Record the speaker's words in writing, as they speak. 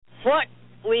What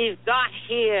we've got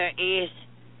here is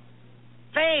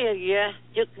failure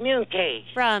to communicate.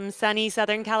 From sunny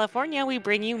Southern California, we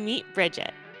bring you Meet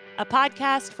Bridget, a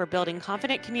podcast for building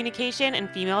confident communication and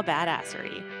female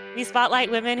badassery. We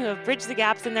spotlight women who have bridged the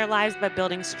gaps in their lives by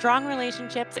building strong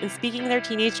relationships and speaking their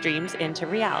teenage dreams into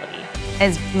reality.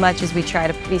 As much as we try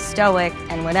to be stoic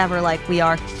and whatever, like, we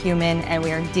are human and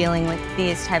we are dealing with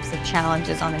these types of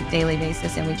challenges on a daily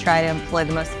basis, and we try to employ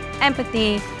the most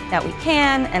empathy that we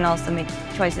can and also make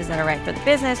choices that are right for the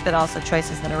business, but also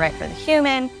choices that are right for the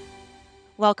human.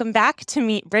 Welcome back to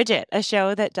Meet Bridget, a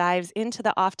show that dives into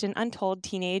the often untold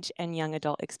teenage and young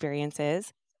adult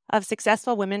experiences of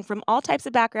successful women from all types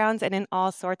of backgrounds and in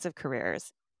all sorts of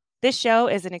careers. This show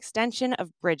is an extension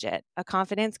of Bridget, a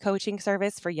confidence coaching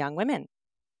service for young women.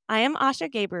 I am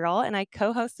Asha Gabriel, and I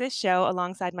co-host this show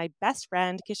alongside my best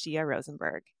friend, Kashia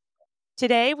Rosenberg.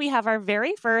 Today, we have our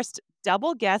very first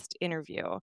double guest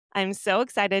interview. I'm so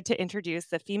excited to introduce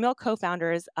the female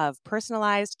co-founders of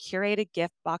personalized curated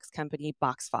gift box company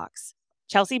BOXFOX,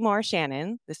 Chelsea Moore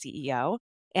Shannon, the CEO,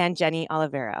 and Jenni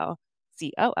Olivero,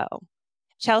 COO.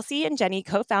 Chelsea and Jenni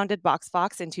co-founded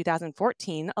BOXFOX in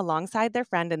 2014 alongside their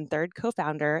friend and third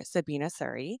co-founder, Sabina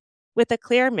Suri, with a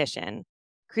clear mission: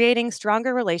 creating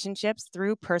stronger relationships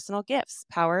through personal gifts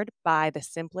powered by the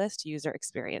simplest user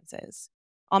experiences.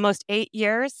 Almost 8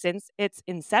 years since its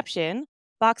inception,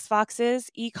 BOXFOX's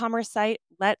e-commerce site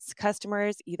lets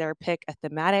customers either pick a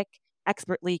thematic,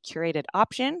 expertly curated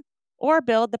option or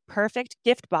build the perfect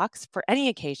gift box for any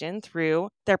occasion through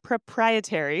their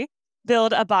proprietary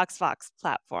Build a BOXFOX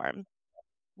platform.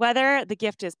 Whether the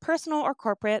gift is personal or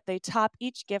corporate, they top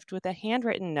each gift with a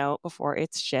handwritten note before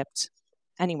it's shipped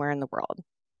anywhere in the world.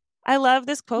 I love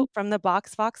this quote from the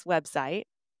BOXFOX website.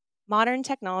 Modern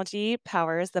technology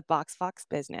powers the BOXFOX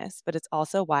business, but it's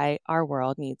also why our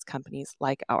world needs companies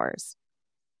like ours.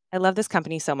 I love this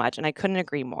company so much, and I couldn't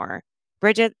agree more.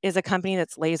 Bridget is a company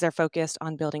that's laser focused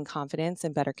on building confidence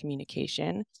and better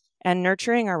communication, and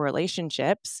nurturing our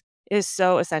relationships is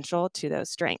so essential to those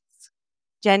strengths.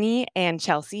 Jenni and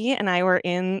Chelsea and I were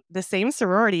in the same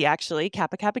sorority, actually,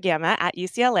 Kappa Kappa Gamma at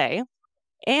UCLA.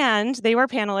 And they were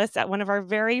panelists at one of our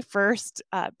very first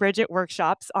Bridget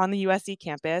workshops on the USC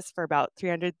campus for about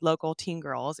 300 local teen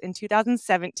girls in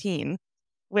 2017,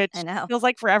 which feels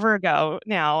like forever ago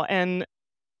now. And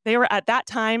they were at that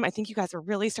time, I think you guys were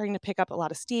really starting to pick up a lot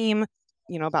of steam,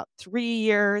 about 3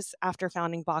 years after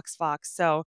founding BOXFOX.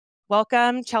 So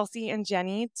welcome, Chelsea and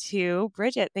Jenni, to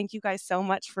Bridget. Thank you guys so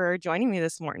much for joining me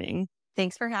this morning.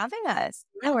 Thanks for having us.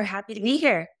 Yeah, we're happy to be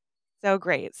here. So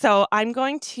great. So I'd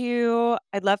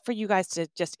love for you guys to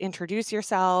just introduce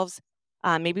yourselves.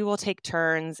 Maybe we'll take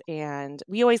turns, and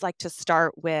we always like to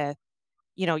start with,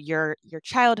 your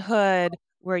childhood,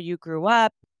 where you grew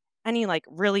up, any like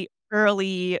really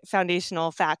early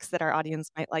foundational facts that our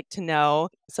audience might like to know.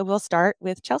 So we'll start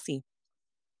with Chelsea.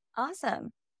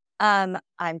 Awesome.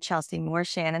 I'm Chelsea Moore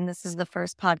Shannon. This is the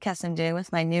first podcast I'm doing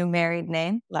with my new married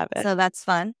name. Love it. So that's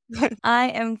fun. I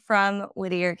am from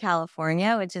Whittier,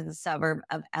 California, which is a suburb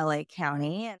of LA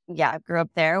County. Yeah, I grew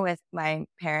up there with my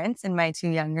parents and my 2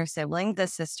 younger siblings, a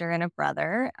sister and a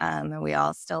brother. And we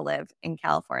all still live in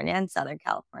California, in Southern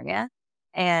California,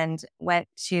 and went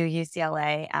to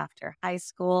UCLA after high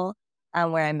school,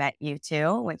 where I met you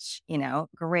two, which,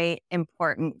 great,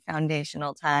 important,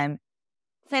 foundational time.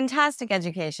 Fantastic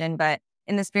education, but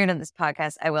in the spirit of this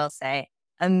podcast, I will say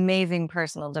amazing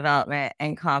personal development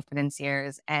and confidence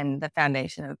years, and the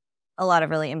foundation of a lot of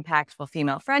really impactful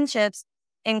female friendships,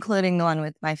 including the one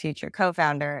with my future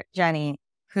co-founder, Jenni,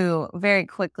 who very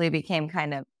quickly became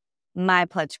kind of my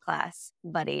pledge class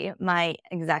buddy, my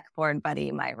exec board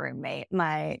buddy, my roommate,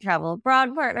 my travel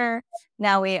abroad partner.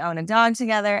 Now we own a dog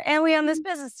together and we own this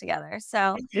business together.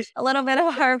 So a little bit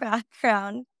of our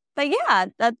background. But yeah,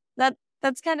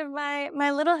 that's kind of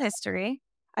my little history.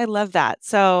 I love that.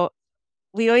 So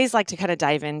we always like to kind of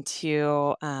dive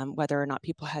into whether or not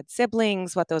people had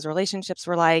siblings, what those relationships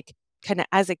were like, kind of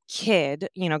as a kid,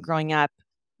 growing up,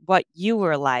 what you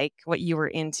were like, what you were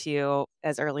into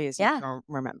as early as you can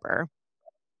remember.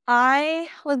 I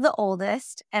was the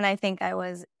oldest, and I think I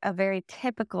was a very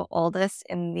typical oldest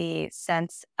in the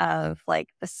sense of like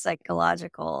the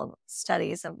psychological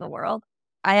studies of the world.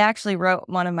 I actually wrote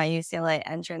one of my UCLA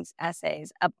entrance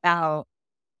essays about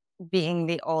being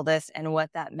the oldest and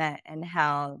what that meant and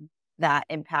how that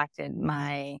impacted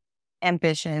my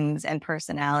ambitions and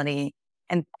personality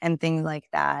and things like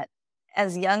that.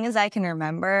 As young as I can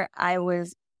remember, I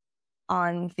was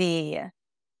on the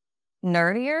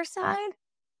nerdier side,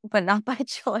 but not by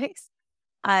choice.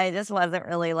 I just wasn't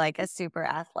really like a super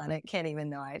athletic kid, even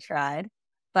though I tried.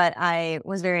 but I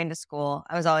was very into school.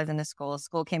 I was always into school.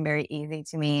 School came very easy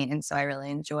to me. And so I really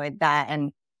enjoyed that.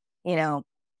 And, you know,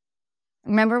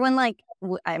 remember when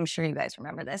I'm sure you guys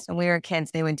remember this, when we were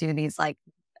kids, they would do these like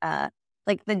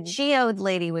the geode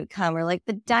lady would come, or like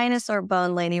the dinosaur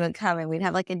bone lady would come, and we'd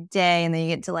have like a day, and then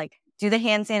you get to like do the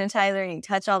hand sanitizer and you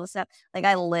touch all the stuff. Like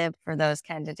I lived for those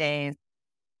kinds of days.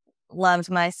 Loved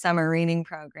my summer reading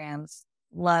programs.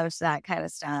 Loved that kind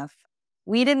of stuff.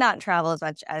 We did not travel as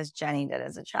much as Jenni did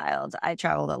as a child. I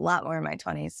traveled a lot more in my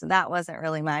 20s. So that wasn't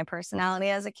really my personality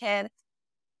as a kid.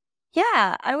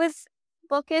 Yeah, I was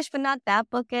bookish, but not that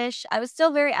bookish. I was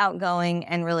still very outgoing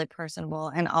and really personable,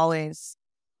 and always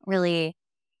really,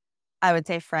 I would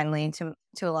say, friendly to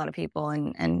a lot of people,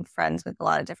 and friends with a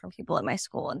lot of different people at my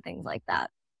school and things like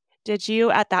that. Did you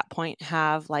at that point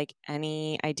have like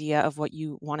any idea of what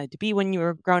you wanted to be when you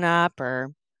were grown up, or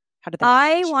how did that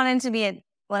I change? wanted to be,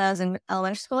 when I was in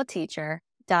elementary school, a teacher.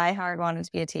 Die hard wanted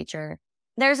to be a teacher.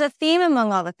 There's a theme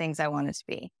among all the things I wanted to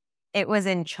be. It was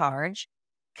in charge.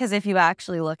 Because if you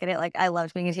actually look at it, like I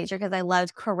loved being a teacher because I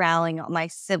loved corralling all my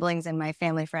siblings and my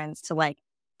family friends to like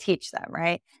teach them,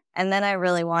 right? And then I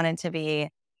really wanted to be, I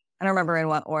don't remember in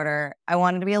what order, I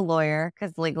wanted to be a lawyer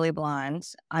because Legally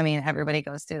Blonde. I mean, everybody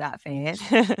goes through that phase.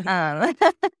 Um,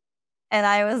 and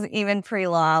I was even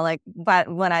pre-law, like,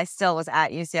 but when I still was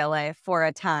at UCLA for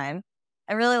a time.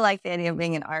 I really like the idea of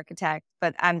being an architect,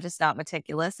 but I'm just not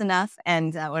meticulous enough,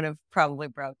 and that would have probably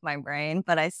broke my brain,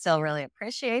 but I still really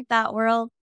appreciate that world.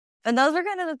 And those are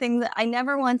kind of the things that I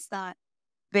never once thought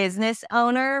business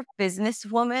owner,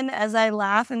 businesswoman, as I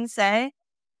laugh and say.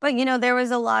 But, you know, there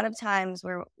was a lot of times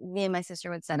where me and my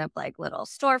sister would set up like little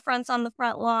storefronts on the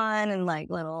front lawn and like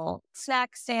little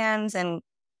snack stands. And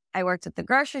I worked at the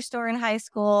grocery store in high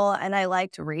school, and I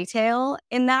liked retail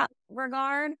in that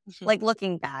regard. Like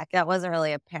looking back, that wasn't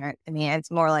really apparent to me. It's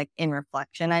more like in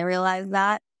reflection, I realized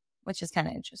that, which is kind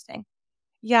of interesting.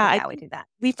 Yeah, But I yeah, we think do that.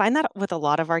 we find that with a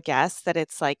lot of our guests that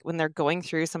it's like when they're going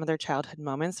through some of their childhood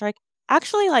moments, they're like,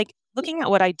 actually, like looking at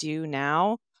what I do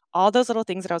now, all those little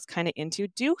things that I was kind of into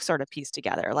do sort of piece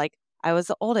together. Like I was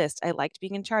the oldest. I liked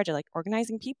being in charge. I liked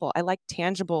organizing people. I liked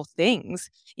tangible things.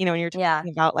 You know, when you're Yeah.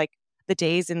 talking about like the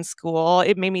days in school,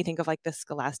 it made me think of like the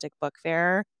Scholastic Book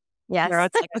Fair, where Yes.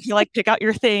 it's like you like pick out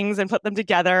your things and put them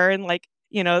together and like,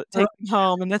 take them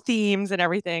home, and the themes and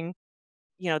everything.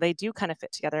 They do kind of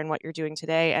fit together in what you're doing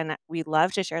today. And we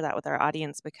love to share that with our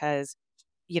audience because,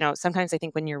 sometimes I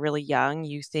think when you're really young,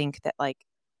 you think that like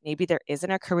maybe there isn't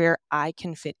a career I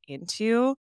can fit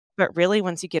into. But really,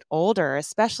 once you get older,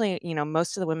 especially,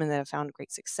 most of the women that have found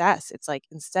great success, it's like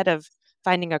instead of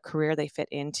finding a career they fit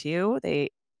into, they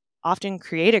often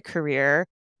create a career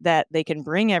that they can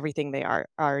bring everything they are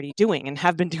already doing and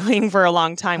have been doing for a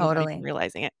long time without even Totally.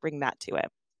 realizing it, bring that to it.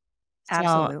 So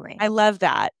Absolutely. I love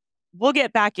that. We'll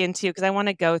get back into because I want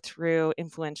to go through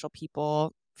influential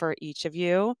people for each of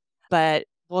you, but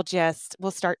we'll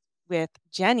start with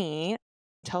Jenni.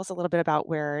 Tell us a little bit about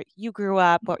where you grew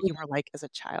up, what you were like as a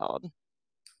child.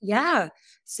 Yeah.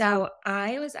 So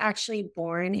I was actually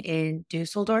born in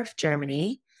Dusseldorf,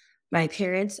 Germany. My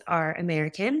parents are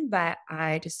American, but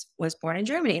I just was born in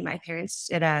Germany. My parents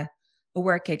did a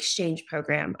work exchange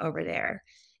program over there.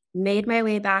 Made my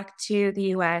way back to the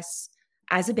US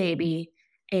as a baby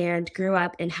and grew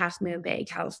up in Half Moon Bay,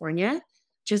 California,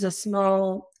 which is a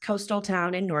small coastal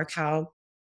town in NorCal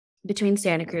between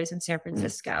Santa Cruz and San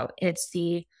Francisco. It's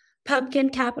the pumpkin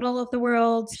capital of the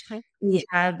world. We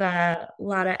have a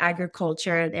lot of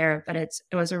agriculture there, but it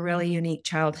was a really unique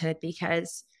childhood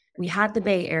because we had the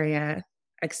Bay Area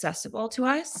accessible to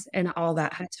us and all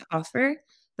that had to offer,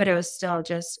 but it was still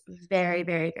just very,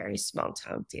 very, very small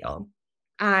town deal.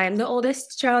 I'm the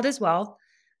oldest child as well,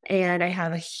 and I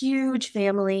have a huge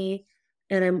family,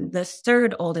 and I'm the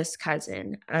third oldest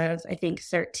cousin of, I think,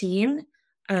 13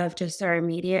 of just our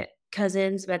immediate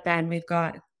cousins, but then we've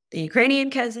got the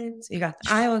Ukrainian cousins, we got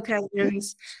the Iowa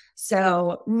cousins.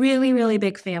 So really, really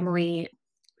big family.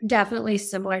 Definitely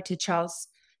similar to Charles,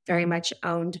 very much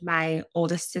owned my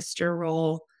oldest sister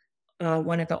role,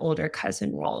 one of the older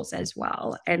cousin roles as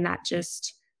well. And that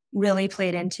just really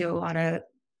played into a lot of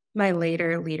my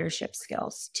later leadership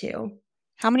skills too.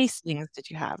 How many siblings did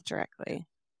you have directly?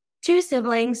 2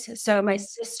 siblings. So my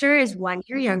sister is 1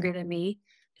 year younger than me.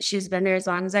 She's been there as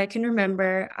long as I can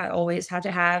remember. I always had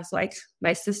to have like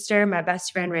my sister, my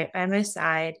best friend right by my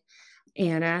side,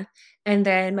 Anna. And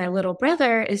then my little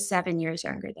brother is 7 years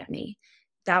younger than me.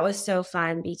 That was so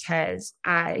fun because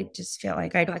I just feel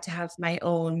like I got to have my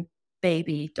own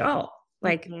baby doll,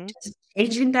 like just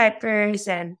changing diapers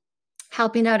and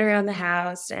helping out around the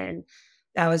house. And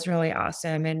that was really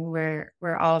awesome. And we're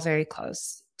all very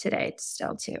close today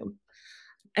still too.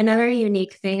 Another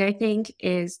unique thing, I think,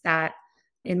 is that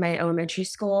in my elementary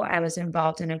school, I was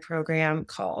involved in a program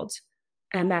called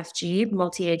MFG,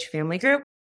 Multi-Age Family Group.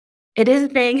 It is a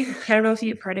thing. I don't know if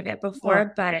you've heard of it Oh,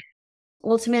 before, but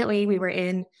ultimately we were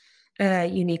in a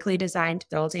uniquely designed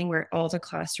building where all the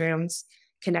classrooms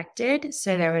connected.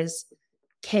 So there was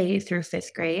K through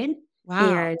fifth grade.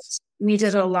 wow. And we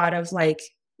did a lot of like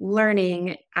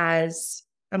learning as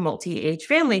a multi-age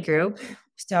family group.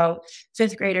 So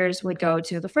fifth graders would go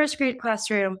to the first grade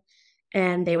classroom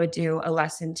and they would do a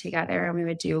lesson together. And we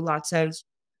would do lots of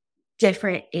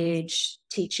different age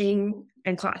teaching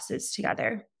and classes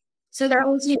together. So they're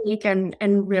always unique and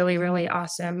really, really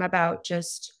awesome about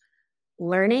just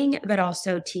learning, but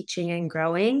also teaching and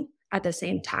growing at the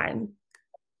same time.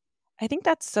 I think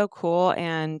that's so cool.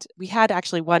 And we had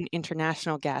actually one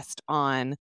international guest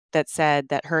on that said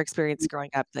that her experience growing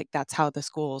up, like that's how the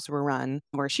schools were run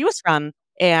where she was from.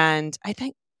 And I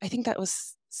think that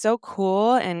was so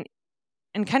cool and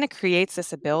kind of creates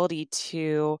this ability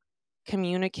to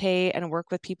communicate and work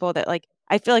with people that like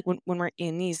I feel like when we're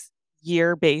in these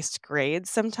year-based grades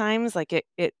sometimes like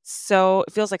it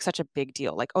feels like such a big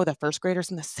deal like oh the first graders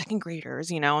and the second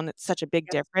graders and it's such a big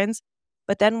difference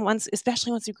but then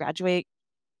especially once you graduate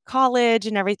college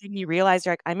and everything you realize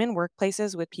you're like I'm in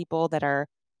workplaces with people that are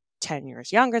 10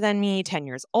 years younger than me, 10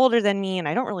 years older than me, and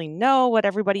I don't really know what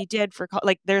everybody did for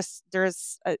like it's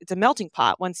a melting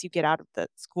pot once you get out of the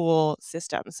school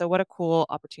system. So what a cool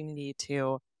opportunity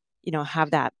to,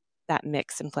 have that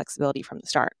mix and flexibility from the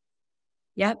start.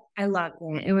 Yep, I loved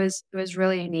it. It was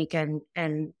really unique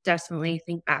and definitely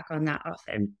think back on that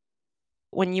often.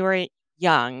 When you were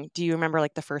young, do you remember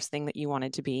like the first thing that you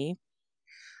wanted to be?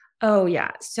 Oh yeah,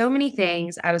 so many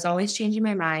things. I was always changing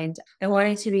my mind. I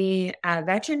wanted to be a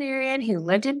veterinarian who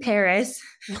lived in Paris,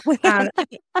 um,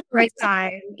 right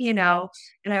time, and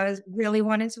I was really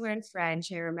wanted to learn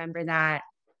French. I remember that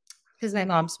because my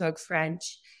mom spoke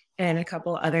French and a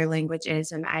couple other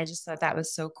languages, and I just thought that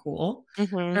was so cool.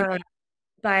 Hmm. Um,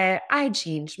 But I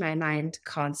changed my mind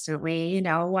constantly,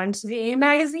 wanted to be a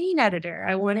magazine editor.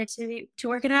 I wanted to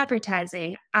work in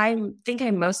advertising. I think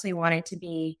I mostly wanted to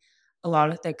be a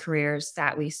lot of the careers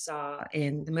that we saw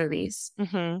in the movies.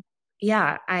 Hmm.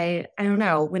 Yeah, I don't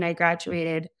know. When I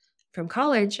graduated from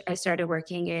college, I started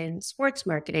working in sports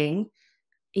marketing,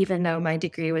 even though my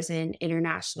degree was in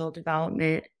international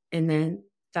development, and then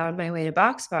found my way to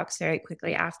BOXFOX very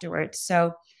quickly afterwards.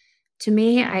 So to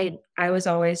me, I was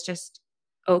always just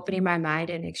opening my mind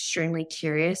and extremely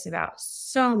curious about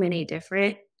so many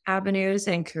different avenues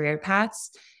and career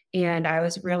paths. And I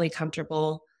was really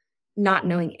comfortable not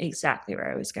knowing exactly where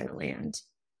I was going to land.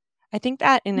 I think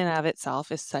that in and of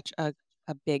itself is such a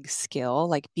big skill,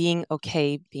 like being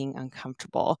okay being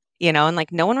uncomfortable, and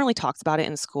like no one really talks about it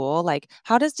in school. Like,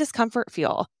 how does discomfort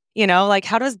feel? Like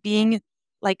how does being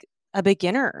like a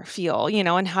beginner feel,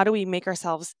 and how do we make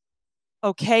ourselves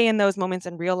okay in those moments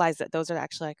and realize that those are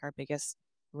actually like our biggest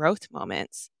growth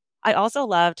moments. I also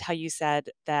loved how you said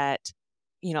that,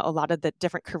 a lot of the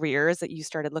different careers that you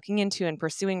started looking into and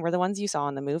pursuing were the ones you saw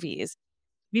in the movies.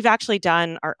 We've actually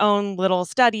done our own little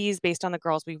studies based on the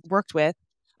girls we've worked with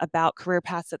about career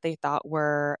paths that they thought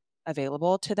were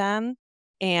available to them.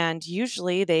 And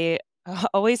usually they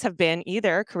always have been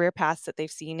either career paths that they've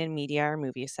seen in media or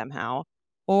movies somehow,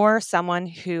 or someone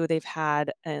who they've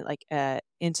had a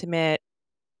intimate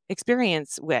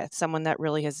experience with, someone that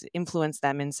really has influenced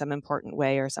them in some important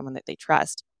way or someone that they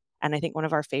trust. And I think one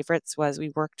of our favorites was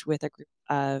we worked with a group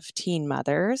of teen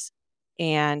mothers,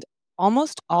 and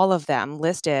almost all of them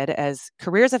listed as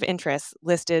careers of interest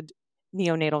listed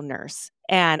neonatal nurse.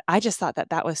 And I just thought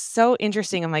that that was so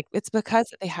interesting. I'm like, it's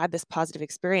because they had this positive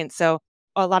experience. So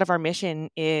a lot of our mission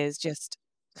is just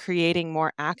creating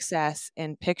more access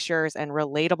and pictures and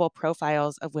relatable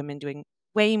profiles of women doing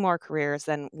way more careers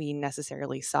than we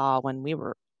necessarily saw when we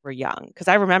were young. Because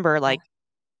I remember, like,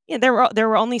 yeah, there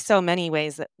were only so many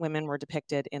ways that women were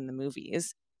depicted in the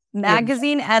movies. Yeah.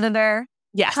 Magazine editor,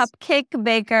 Yes. cupcake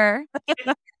baker.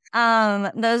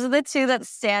 Those are the two that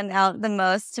stand out the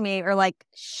most to me, or like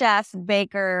chef,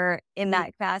 baker in that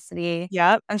capacity.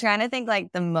 Yep. I'm trying to think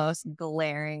like the most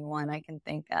glaring one I can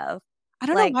think of. I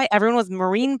don't know Like, why everyone was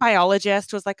marine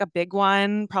biologist was like a big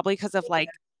one, probably because of like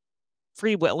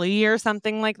Free Willy or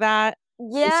something like that.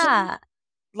 It's just, yeah.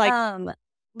 like Um,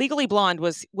 Legally Blonde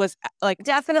was like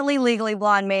Definitely Legally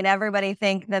Blonde made everybody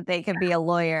think that they could be a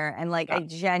lawyer. And like, I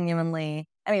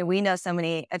mean, we know so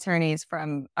many attorneys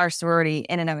from our sorority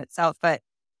in and of itself, but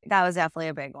that was definitely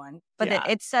a big one. But yeah.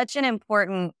 it's such an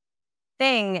important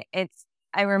thing.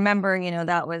 I remember,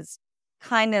 that was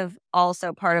kind of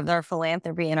also part of their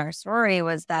philanthropy in our sorority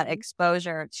was that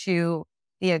exposure to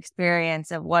the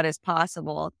experience of what is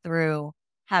possible through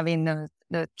having those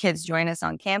kids join us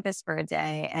on campus for a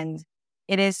day. And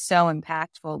it is so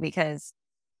impactful because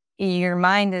your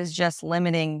mind is just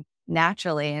limiting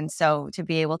naturally. And so to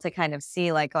be able to kind of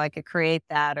see like, oh, I could create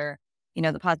that, or,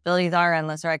 the possibilities are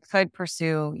endless, or I could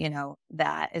pursue,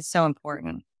 that is so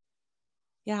important.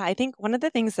 Yeah, I think one of the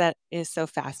things that is so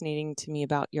fascinating to me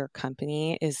about your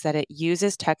company is that it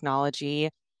uses technology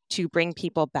to bring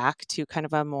people back to kind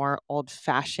of a more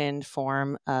old-fashioned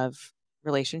form of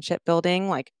relationship building,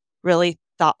 like really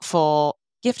thoughtful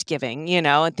gift giving,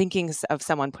 and thinking of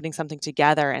someone putting something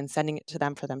together and sending it to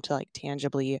them for them to like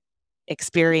tangibly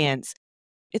experience.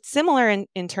 It's similar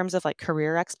in terms of like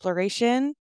career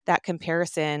exploration. That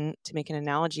comparison, to make an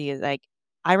analogy, is like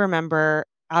I remember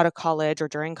out of college or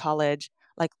during college,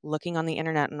 like looking on the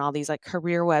internet and all these like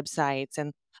career websites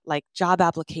and like job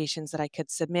applications that I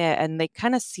could submit. And they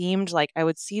kind of seemed like I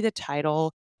would see the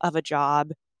title of a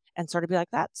job and sort of be like,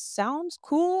 that sounds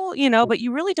cool, but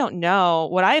you really don't know.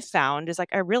 What I've found is like,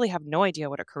 I really have no idea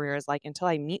what a career is like until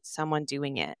I meet someone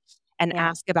doing it and Yeah.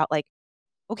 ask about like,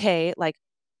 okay, like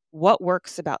what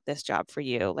works about this job for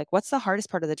you? Like, what's the hardest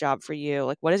part of the job for you?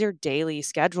 Like, what does your daily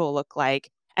schedule look like?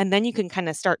 And then you can kind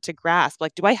of start to grasp,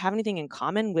 like, do I have anything in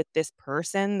common with this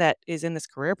person that is in this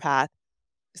career path?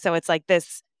 So it's like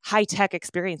this high tech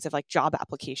experience of like job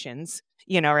applications,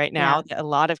 right now Yeah. that a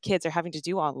lot of kids are having to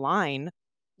do online,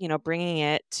 bringing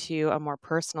it to a more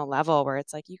personal level where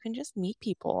it's like you can just meet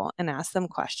people and ask them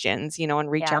questions, and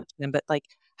reach Yeah. out to them, but like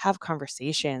have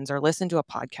conversations or listen to a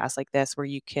podcast like this where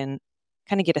you can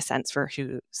kind of get a sense for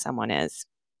who someone is.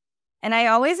 And I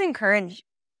always encourage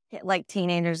like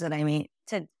teenagers that I meet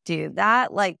to do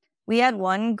that. Like we had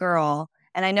one girl,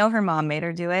 and I know her mom made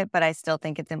her do it, but I still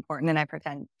think it's important. And I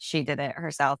pretend she did it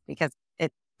herself because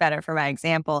it's better for my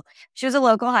example. She was a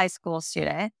local high school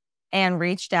student and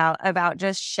reached out about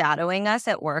just shadowing us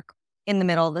at work in the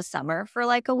middle of the summer for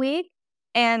like a week.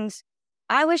 And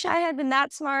I wish I had been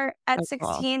that smart at Oh,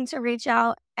 cool. 16 to reach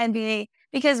out and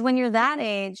because when you're that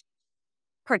age,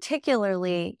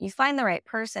 particularly you find the right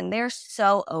person, they're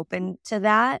so open to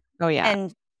that. Oh, yeah.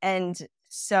 And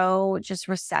so just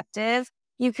receptive.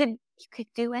 You could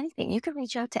do anything. You could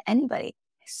reach out to anybody.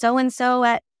 So and so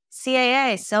at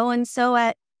CAA, so and so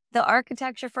at the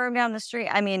architecture firm down the street.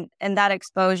 I mean, and that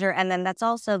exposure, and then that's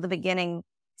also the beginning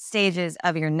stages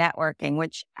of your networking,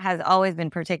 which has always been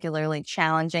particularly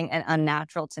challenging and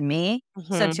unnatural to me.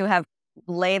 So Mhm. to have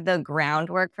laid the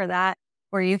groundwork for that,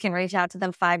 where you can reach out to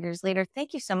them 5 years later.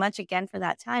 Thank you so much again for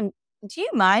that time. Do you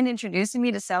mind introducing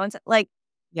me to so and so? Like,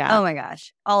 Yeah. oh my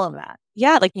gosh, all of that.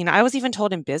 Yeah, like, I was even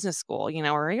told in business school,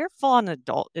 or you're full on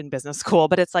adult in business school,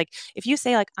 but it's like, if you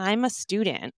say like, I'm a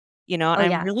student, and Oh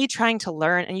I'm yeah, really trying to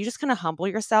learn and you just kind of humble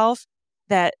yourself,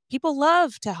 that people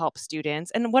love to help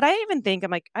students. And what I even think,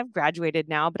 I'm like, I've graduated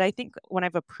now, but I think when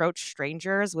I've approached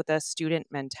strangers with a student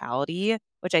mentality,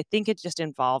 which I think it just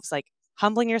involves like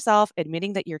humbling yourself,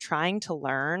 admitting that you're trying to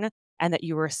learn and that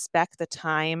you respect the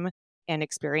time and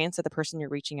experience of the person you're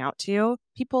reaching out to,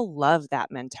 people love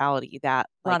that mentality, that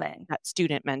like love it. that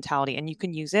student mentality, and you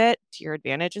can use it to your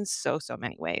advantage in so, so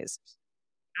many ways.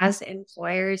 As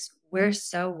employers, we're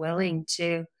so willing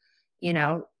to,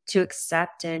 to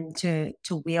accept and to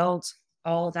wield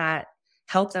all that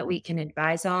help that we can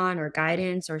advise on or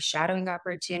guidance or shadowing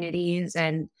opportunities.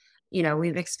 And,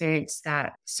 we've experienced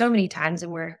that so many times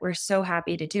and we're so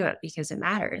happy to do it because it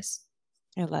matters.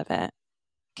 I love it.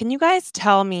 Can you guys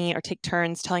tell me or take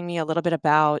turns telling me a little bit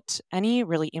about any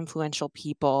really influential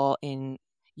people in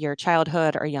your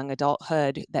childhood or young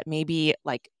adulthood that maybe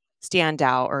like stand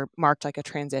out or marked like a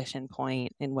transition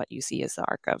point in what you see as the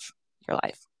arc of your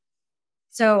life?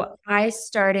 So I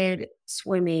started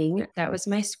swimming. That was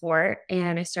my sport.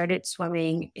 And I started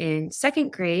swimming in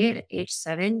second grade at age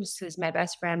 7, just because my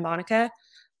best friend, Monica,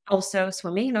 also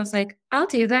swimming. And I was like, I'll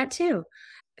do that too.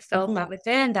 I fell in love with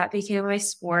it. And that became my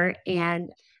sport.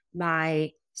 And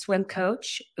my swim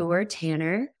coach, Uğur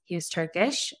Tanner, he was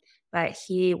Turkish, but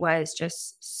he was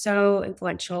just so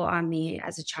influential on me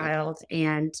as a child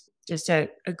and just a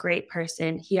great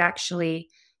person.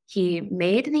 He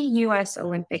made the US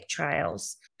Olympic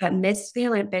trials, but missed the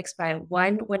Olympics by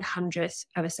 1/100th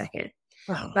of a second.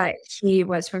 Oh, But he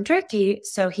was from Turkey,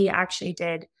 so he actually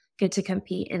did get to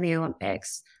compete in the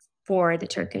Olympics for the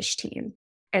Turkish team.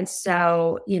 And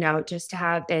so, just to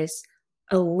have this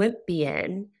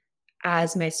Olympian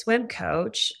as my swim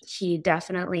coach, he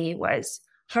definitely was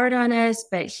hard on us,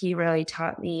 but he really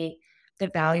taught me the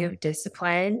value of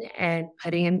discipline and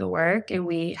putting in the work. And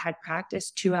we had practice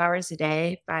 2 hours a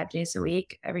day, 5 days a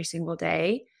week, every single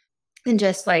day. And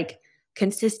just like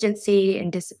consistency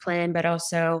and discipline, but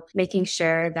also making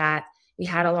sure that, we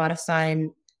had a lot of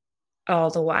fun all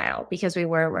the while because we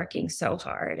were working so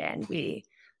hard, and we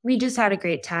just had a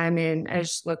great time. And I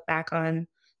just look back on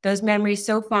those memories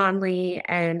so fondly,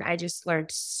 and I just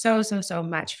learned so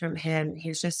much from him.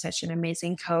 He's just such an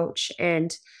amazing coach,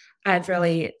 and I've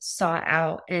really sought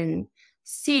out and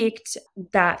seeked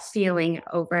that feeling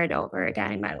over and over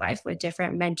again in my life with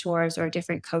different mentors or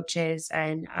different coaches,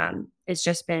 and it's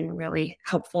just been really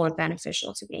helpful and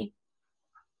beneficial to me.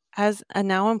 As a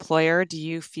now employer, do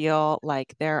you feel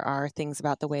like there are things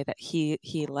about the way that he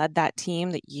led that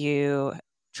team that you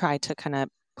try to kind of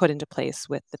put into place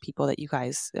with the people that you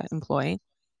guys employ?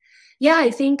 Yeah,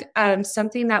 I think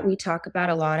something that we talk about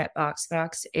a lot at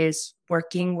BOXFOX is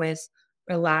working with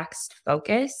relaxed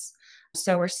focus.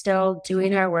 So we're still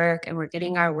doing our work and we're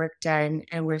getting our work done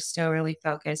and we're still really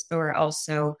focused, but we're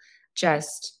also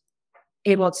just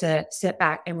able to sit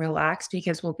back and relax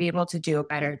because we'll be able to do a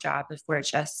better job if we're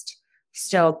just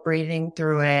still breathing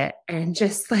through it and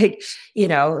just like,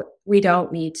 we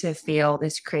don't need to feel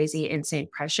this crazy, insane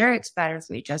pressure. It's better if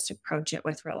we just approach it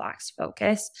with relaxed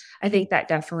focus. I think that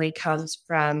definitely comes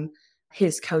from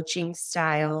his coaching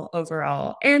style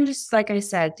overall. And just like I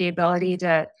said, the ability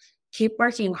to keep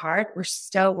working hard. We're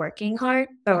still working hard,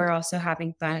 but we're also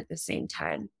having fun at the same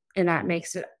time. And that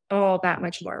makes it all that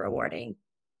much more rewarding.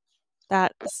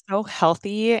 That's so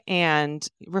healthy and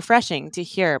refreshing to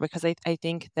hear because I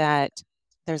think that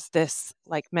there's this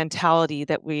like mentality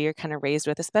that we are kind of raised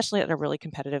with, especially at a really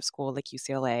competitive school like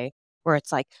UCLA, where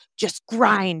it's like just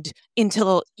grind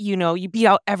until you beat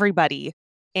out everybody.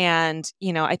 And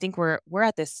I think we're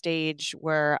at this stage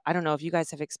where I don't know if you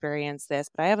guys have experienced this,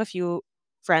 but I have a few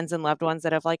friends and loved ones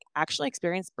that have like actually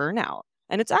experienced burnout,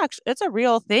 and it's a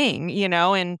real thing,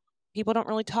 and people don't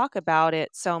really talk about it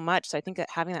so much. So I think that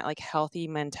having that like healthy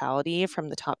mentality from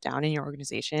the top down in your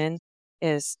organization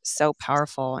is so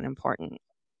powerful and important.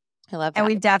 I love that. And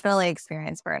we've definitely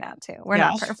experienced burnout too. We're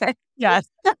not perfect. Yes.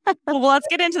 Well, let's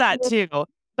get into that too.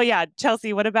 But yeah,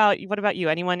 Chelsea, what about you?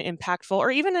 Anyone impactful or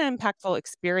even an impactful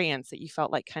experience that you felt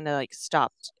like kind of like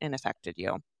stopped and affected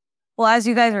you? Well, as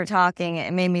you guys were talking,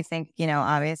 it made me think,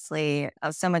 obviously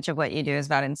so much of what you do is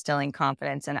about instilling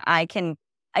confidence. And I can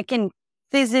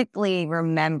physically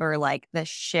remember like the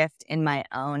shift in my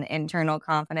own internal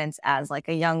confidence as like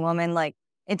a young woman. Like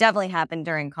it definitely happened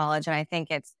during college. And I think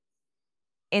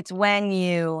it's when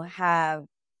you have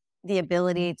the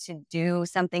ability to do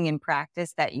something in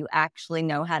practice that you actually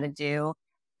know how to do,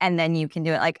 and then you can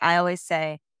do it. Like I always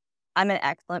say, I'm an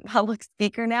excellent public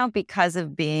speaker now because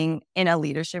of being in a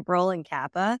leadership role in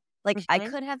Kappa. Like I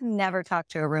could have never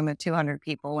talked to a room of 200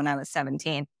 people when I was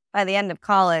 17. By the end of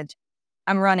college,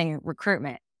 I'm running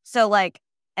recruitment. So like,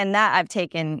 and that I've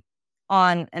taken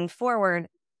on and forward,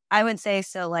 I would say,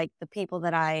 so like the people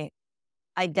that I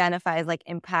identify as like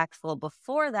impactful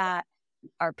before that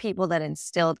are people that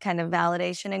instilled kind of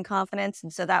validation and confidence.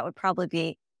 And so that would probably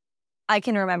be, I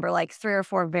can remember like 3 or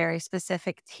 4 very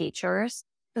specific teachers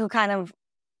who kind of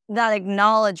that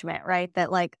acknowledgement, right?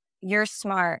 That like, you're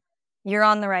smart, you're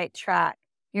on the right track,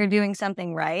 you're doing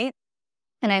something right.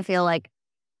 And I feel like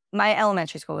my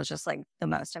elementary school was just like the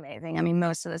most amazing. I mean,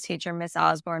 most of the teacher, Miss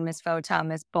Osborne, Miss Fota,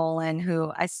 Miss Bolin,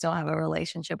 who I still have a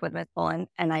relationship with Miss Bolin,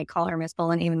 and I call her Miss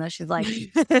Bolin, even though she's like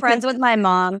friends with my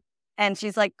mom. And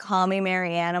she's like, call me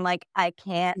Marianne. I'm like, I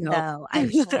can't though. I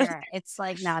can't. It's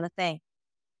like not a thing.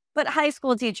 But high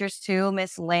school teachers too,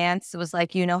 Miss Lance was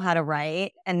like, you know how to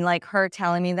write. And like her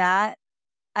telling me that,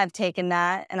 I've taken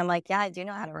that and I'm like, yeah, I do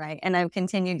know how to write. And I've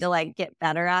continued to like get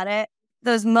better at it.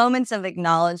 Those moments of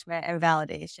acknowledgement and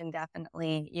validation,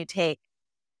 definitely you take.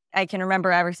 I can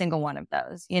remember every single one of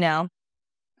those,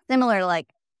 Similar to like,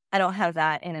 I don't have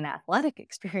that in an athletic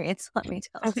experience, let me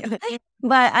tell you.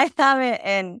 But I have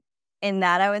it in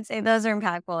that. I would say those are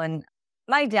impactful. And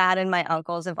my dad and my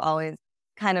uncles have always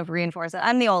kind of reinforced it.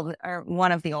 I'm the old or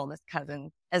one of the oldest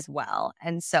cousins as well.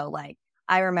 And so like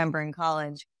I remember in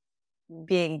college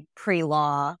being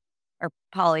pre-law or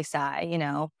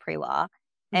poli-sci, pre-law.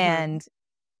 Mm-hmm. And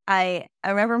I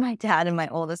remember my dad and my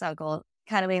oldest uncle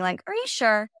kind of being like, are you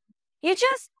sure? You're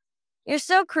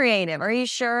so creative. Are you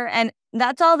sure? And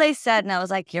that's all they said. And I was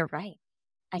like, you're right.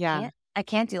 I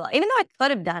can't do law. Even though I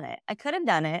could have done it. I could have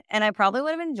done it and I probably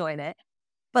would have enjoyed it.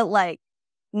 But like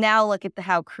now look at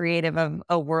how creative of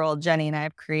a world Jenni and I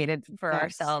have created for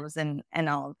ourselves and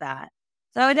all of that.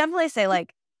 So I would definitely say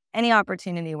like any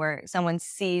opportunity where someone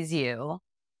sees you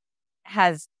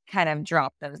has kind of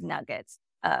dropped those nuggets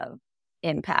of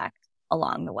impact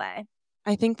along the way.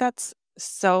 I think that's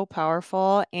so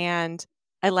powerful. And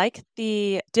I like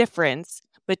the difference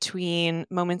between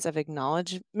moments of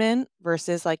acknowledgement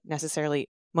versus like necessarily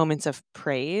moments of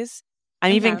praise.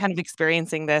 I'm even Yeah. kind of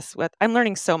experiencing this I'm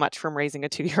learning so much from raising a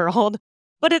 2-year-old,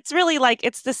 but it's really like,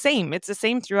 it's the same. It's the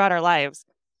same throughout our lives.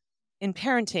 In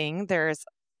parenting,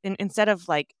 instead of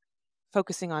like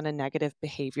focusing on a negative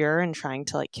behavior and trying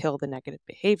to like kill the negative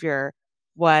behavior,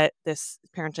 what this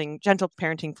gentle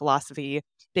parenting philosophy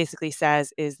basically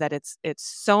says is that it's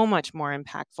so much more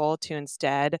impactful to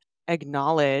instead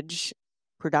acknowledge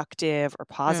productive or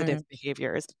positive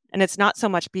behaviors. And it's not so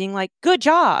much being like, good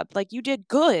job, like you did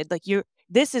good, like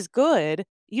this is good.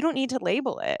 You don't need to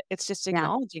label it. It's just Yeah.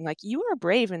 acknowledging like you were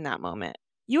brave in that moment.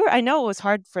 I know it was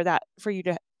hard for you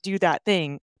to do that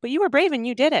thing, but you were brave and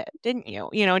you did it, didn't you?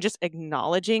 Just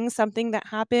acknowledging something that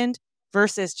happened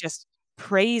versus just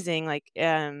praising. Like,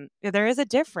 there is a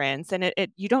difference, and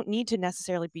you don't need to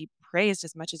necessarily be praised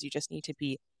as much as you just need to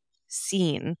be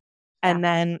seen. Yeah. And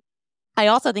then I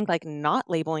also think like not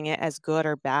labeling it as good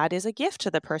or bad is a gift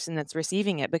to the person that's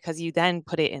receiving it, because you then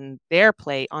put it on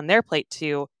their plate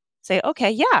to say, okay,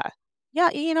 yeah,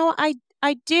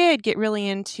 I did get really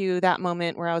into that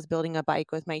moment where I was building a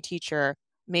bike with my teacher.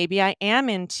 Maybe I am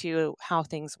into how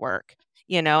things work,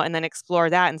 and then explore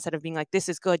that instead of being like, this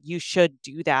is good, you should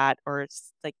do that, or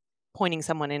it's like pointing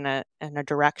someone in a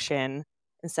direction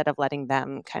instead of letting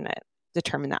them kind of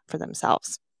determine that for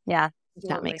themselves. Yeah. If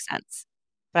that makes sense.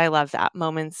 But I love that,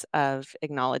 moments of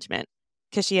acknowledgement.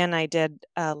 Kishia and I did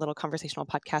a little conversational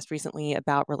podcast recently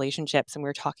about relationships, and we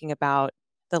were talking about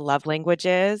the love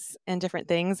languages and different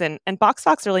things. And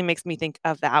BOXFOX really makes me think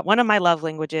of that. One of my love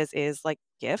languages is like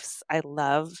gifts. I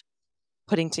love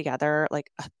putting together like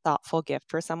a thoughtful gift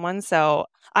for someone. So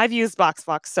I've used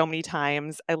BOXFOX so many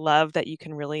times. I love that you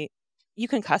can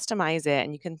customize it,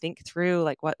 and you can think through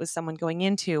like, what was someone going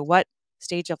into? What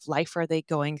stage of life are they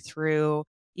going through?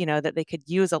 That they could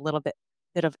use a little bit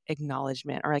of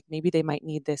acknowledgement, or like maybe they might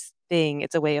need this thing.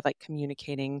 It's a way of like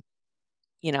communicating,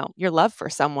 your love for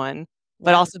someone,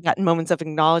 but also that in moments of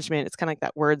acknowledgement, it's kind of like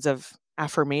that words of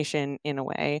affirmation in a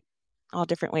way, all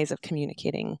different ways of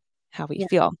communicating how we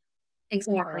feel.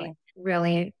 Exactly.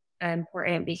 Really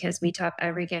important, because we top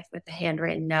every gift with a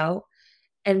handwritten note.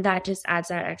 And that just adds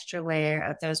that extra layer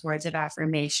of those words of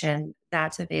affirmation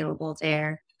that's available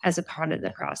there as a part of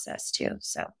the process too.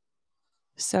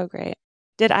 So great.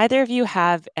 Did either of you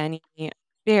have any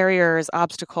barriers,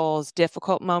 obstacles,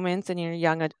 difficult moments in your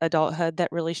young adulthood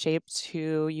that really shaped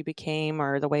who you became,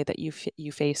 or the way that you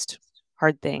faced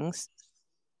hard things?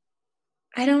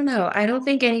 I don't know. I don't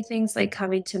think anything's like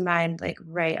coming to mind like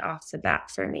right off the bat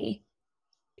for me.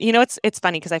 It's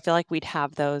funny because I feel like we'd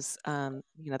have those,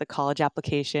 the college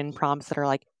application prompts that are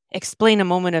like, explain a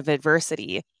moment of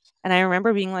adversity. And I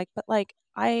remember being like, but like,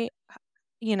 I'm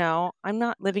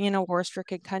not living in a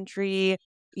war-stricken country.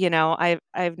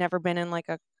 I've never been in like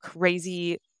a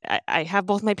crazy, I have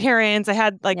both my parents. I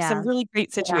had like some really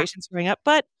great situations growing up,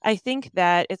 but I think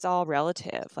that it's all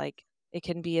relative. Like, it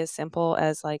can be as simple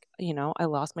as like, I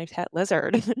lost my pet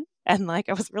lizard and like,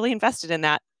 I was really invested in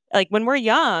that. Like, when we're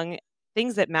young,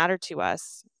 things that matter to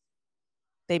us,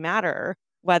 they matter,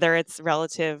 whether it's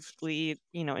relatively,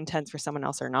 intense for someone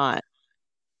else or not.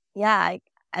 Yeah.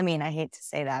 I mean, I hate to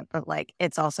say that, but like,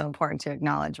 it's also important to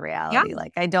acknowledge reality. Yeah.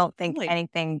 Like, I don't think Totally.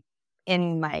 anything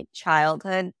in my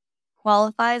childhood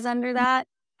qualifies under that.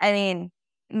 I mean,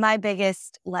 my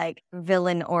biggest like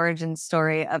villain origin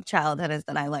story of childhood is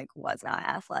that I like was not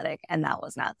athletic, and that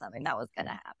was not something that was going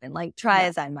to happen. Like, try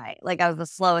as I might. Like, I was the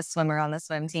slowest swimmer on the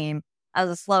swim team. I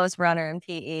was the slowest runner in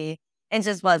PE. It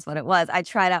just was what it was. I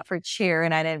tried out for cheer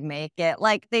and I didn't make it.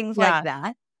 Like, things like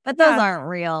that. But those aren't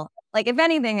real. Like, if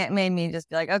anything, it made me just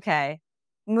be like, okay,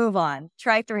 move on.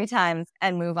 Try 3 times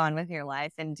and move on with your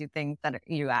life and do things that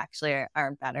you actually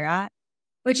are better at.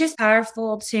 Which is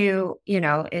powerful to,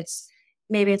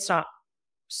 maybe it's not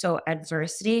so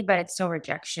adversity, but it's still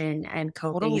rejection and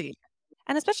coping. Totally.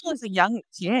 And especially as a young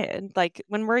kid, like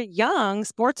when we're young,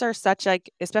 sports are such like,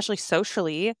 especially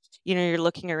socially, you're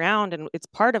looking around and it's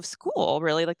part of school,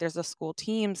 really. Like, there's the school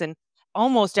teams and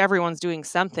almost everyone's doing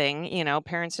something.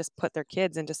 Parents just put their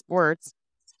kids into sports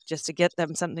just to get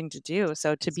them something to do.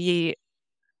 So to be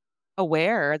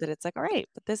aware that it's like, all right,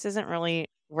 but this isn't really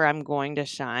where I'm going to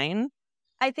shine.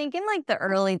 I think in like the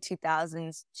early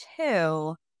 2000s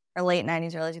too, or late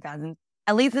 90s, early 2000s,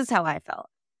 at least this is how I felt.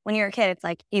 When you're a kid, it's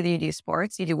like either you do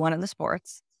sports, you do one of the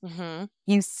sports,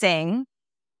 you sing,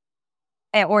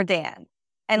 or dance.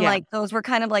 And like, those were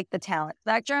kind of like the talent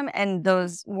spectrum, and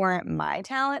those weren't my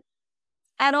talent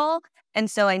at all. And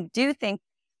so I do think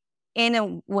in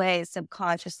a way,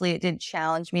 subconsciously, it did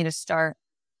challenge me to start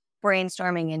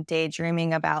brainstorming and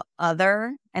daydreaming about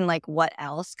other and like what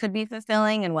else could be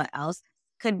fulfilling and what else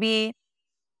could be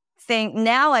think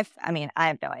now I mean, I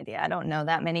have no idea. I don't know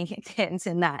that many kids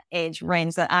in that age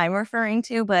range that I'm referring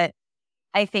to, but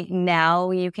I think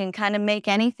now you can kind of make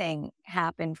anything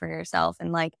happen for yourself.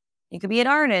 And like, you could be an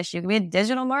artist, you could be a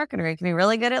digital marketer, you could be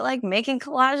really good at like making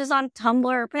collages on Tumblr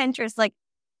or Pinterest. Like,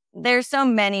 there's so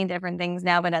many different things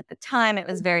now, but at the time it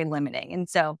was very limiting. And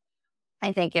so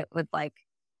I think it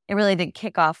really did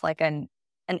kick off like an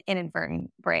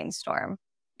inadvertent brainstorm.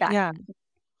 Yeah,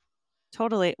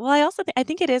 totally. Well, I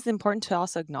think it is important to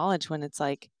also acknowledge when it's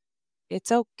like,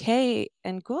 it's okay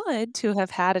and good to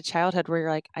have had a childhood where you're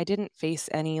like, I didn't face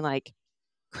any like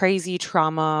crazy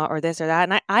trauma or this or that.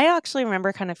 And I actually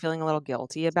remember kind of feeling a little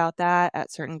guilty about that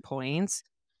at certain points.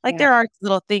 Like Yeah. there are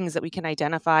little things that we can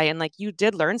identify and like you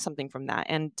did learn something from that.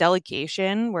 And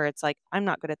delegation, where it's like, I'm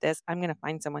not good at this. I'm going to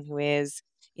find someone who is,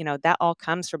 that all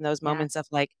comes from those Yeah. moments of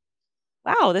like,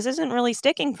 wow, this isn't really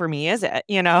sticking for me, is it?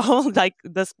 Like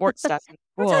the sports stuff in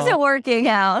Which school. isn't working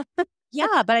out.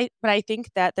 Yeah, but I think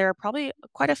that there are probably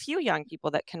quite a few young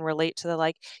people that can relate to the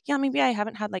like, yeah, maybe I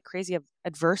haven't had like crazy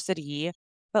adversity,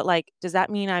 but like, does that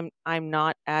mean I'm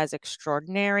not as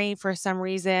extraordinary for some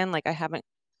reason? Like I haven't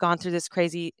gone through this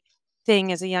crazy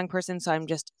thing as a young person, so I'm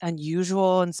just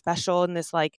unusual and special in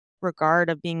this like regard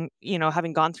of being,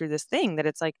 having gone through this thing that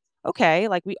it's like, okay,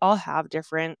 like we all have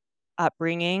different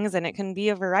upbringings and it can be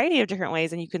a variety of different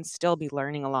ways and you can still be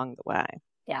learning along the way.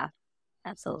 Yeah,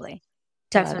 absolutely. I love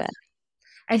Definitely. it.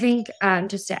 I think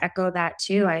just to echo that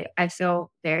too, I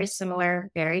feel very similar,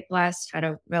 very blessed, had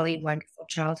a really wonderful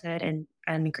childhood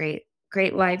and great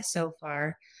life so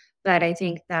far. But I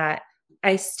think that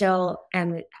I still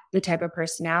am the type of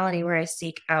personality where I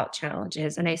seek out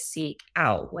challenges and I seek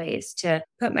out ways to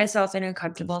put myself in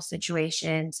uncomfortable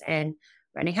situations and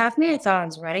running half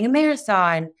marathons, running a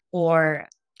marathon, or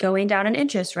going down an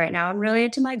interest right now. I'm really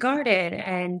into my garden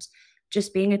and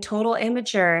just being a total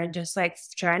amateur and just like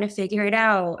trying to figure it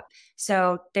out.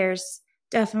 So there's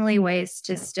definitely ways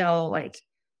to still like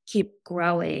keep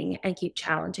growing and keep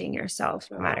challenging yourself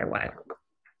no matter what.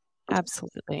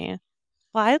 Absolutely.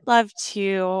 Well, I'd love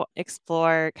to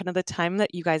explore kind of the time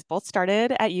that you guys both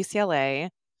started at UCLA,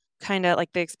 kind of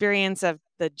like the experience of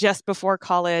the just before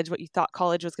college, what you thought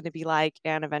college was going to be like,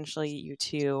 and eventually you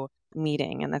two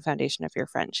meeting and the foundation of your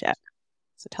friendship.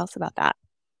 So tell us about that.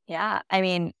 Yeah, I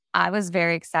mean, I was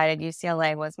very excited.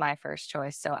 UCLA was my first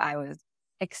choice, so I was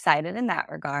excited in that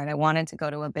regard. I wanted to go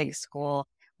to a big school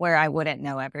where I wouldn't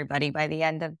know everybody by the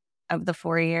end of the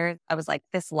 4 years. I was like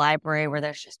this library where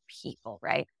there's just people,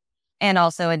 right? And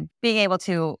also being able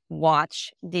to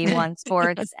watch D1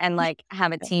 sports and like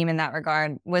have a team in that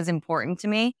regard was important to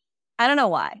me. I don't know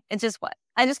why. It just was.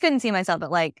 I just couldn't see myself at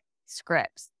like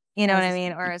Scripps, you know what I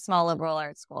mean? Or a small liberal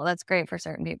arts school. That's great for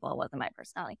certain people. It wasn't my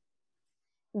personality.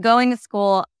 Going to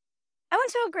school, I went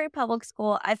to a great public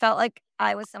school. I felt like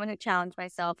I was someone who challenged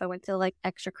myself. I went to like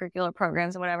extracurricular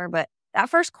programs and whatever, but that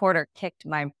first quarter kicked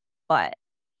my butt.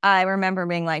 I remember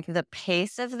being like, the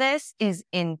pace of this is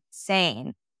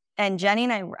insane. And Jenni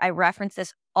and I reference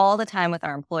this all the time with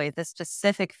our employees, this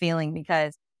specific feeling,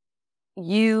 because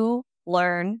you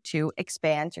learn to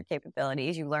expand your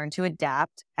capabilities. You learn to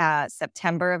adapt.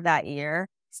 September of that year,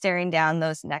 staring down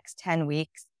those next 10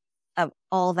 weeks of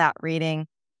all that reading,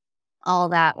 all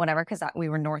that, whatever, because we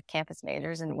were North Campus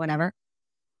majors and whatever,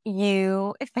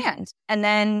 you expand. And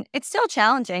then it's still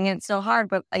challenging and it's still hard,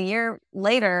 but a year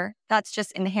later, that's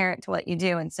just inherent to what you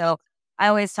do. And so I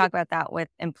always talk about that with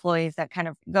employees that kind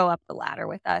of go up the ladder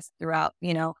with us throughout,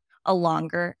 a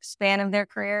longer span of their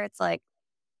career. It's like,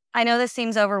 I know this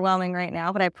seems overwhelming right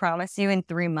now, but I promise you in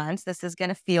 3 months, this is going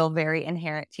to feel very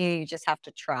inherent to you. You just have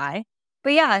to try.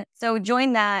 But yeah, so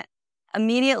join that.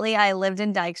 Immediately, I lived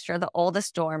in Dykstra, the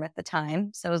oldest dorm at the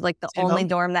time. So it was like the only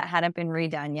dorm that hadn't been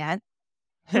redone yet.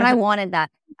 And I wanted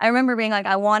that. I remember being like,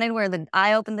 I wanted where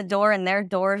I opened the door and their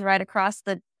door's right across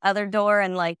the other door.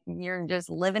 And like, you're just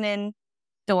living in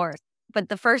doors. But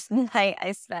the first night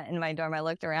I spent in my dorm, I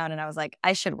looked around and I was like,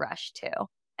 I should rush too.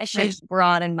 I should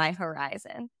broaden my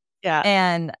horizon. Yeah.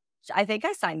 And I think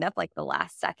I signed up like the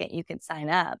last second you could sign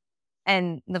up.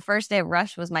 And the first day of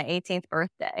rush was my 18th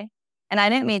birthday. And I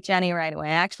didn't meet Jenni right away.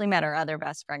 I actually met her other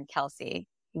best friend, Kelsey,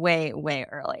 way, way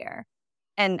earlier.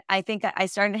 And I think I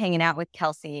started hanging out with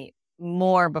Kelsey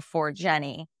more before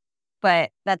Jenni.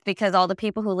 But that's because all the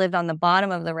people who lived on the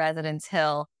bottom of the residence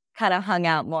hill kind of hung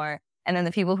out more. And then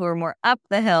the people who were more up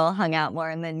the hill hung out more.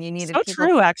 And then you needed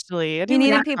true, actually. You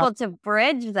needed people to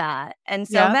bridge that. And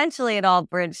so eventually it all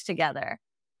bridged together.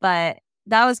 But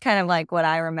that was kind of like what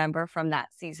I remember from that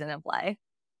season of life.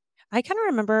 I kind of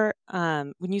remember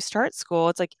when you start school,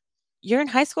 it's like you're in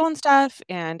high school and stuff.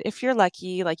 And if you're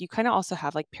lucky, like you kind of also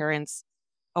have like parents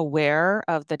aware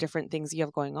of the different things you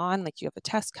have going on. Like you have a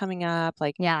test coming up,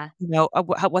 like, Yeah.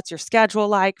 what's your schedule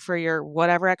like for your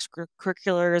whatever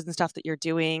extracurriculars and stuff that you're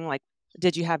doing? Like,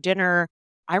 did you have dinner?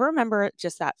 I remember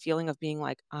just that feeling of being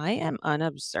like, I am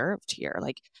unobserved here.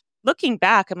 Like looking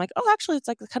back, I'm like, oh, actually, it's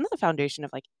like kind of the foundation of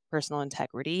like personal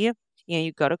integrity.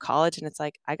 You go to college and it's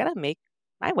like, I got to make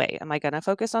my way. Am I going to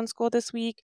focus on school this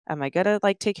week? Am I going to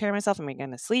like take care of myself? Am I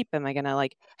going to sleep? Am I going to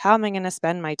like, how am I going to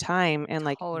spend my time? And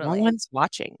like, no Totally. one's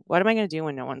watching. What am I going to do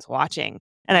when no one's watching?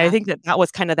 And I Yeah. think that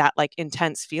was kind of that like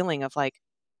intense feeling of like,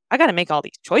 I got to make all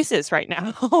these choices right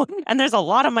now. And there's a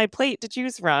lot on my plate to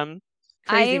choose from.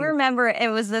 I Crazy. remember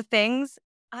it was the things.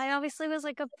 I obviously was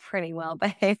like a pretty well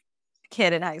behaved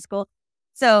kid in high school.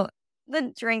 So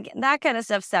the drink, that kind of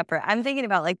stuff separate. I'm thinking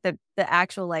about like the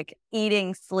actual like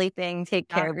eating, sleeping, take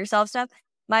care of yourself stuff.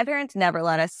 My parents never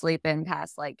let us sleep in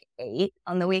past like 8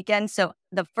 on the weekend. So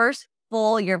the first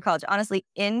full year of college, honestly,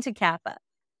 into Kappa,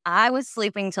 I was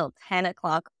sleeping till 10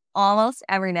 o'clock almost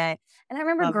every day. And I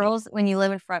remember Love it. girls, when you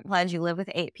live in Front Pledge, you live with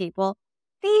 8 people.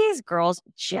 These girls,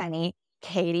 Jenni,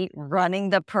 Katie, running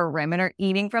the perimeter,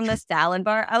 eating from the salad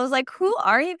bar. I was like, who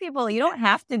are you people? You don't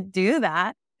have to do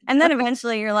that. And then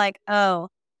eventually you're like, oh.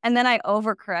 And then I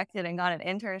overcorrected and got an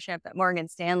internship at Morgan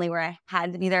Stanley where I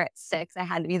had to be there at 6. I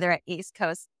had to be there at East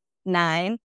Coast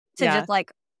 9 to Yeah. just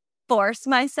like force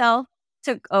myself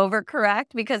to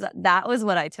overcorrect, because that was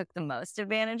what I took the most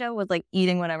advantage of, was like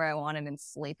eating whatever I wanted and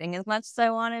sleeping as much as I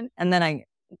wanted. And then I,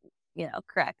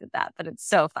 corrected that. But it's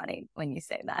so funny when you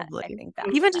say that. I think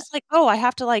that Even just like, oh, I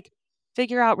have to like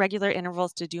figure out regular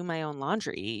intervals to do my own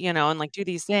laundry, and like do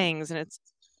these things. And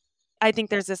I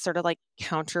think there's this sort of like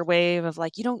counter wave of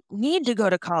like, you don't need to go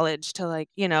to college to like,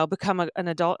 become an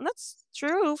adult. And that's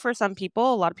true for some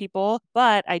people, a lot of people.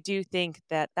 But I do think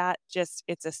that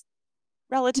it's a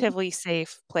relatively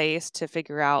safe place to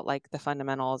figure out like the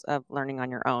fundamentals of learning on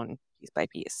your own piece by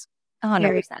piece.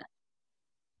 100%.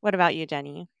 What about you,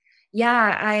 Jenni?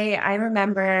 Yeah, I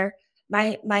remember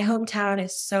my hometown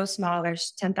is so small.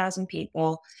 There's 10,000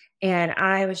 people, and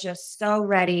I was just so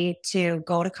ready to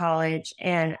go to college,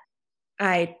 and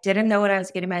I didn't know what I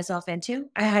was getting myself into.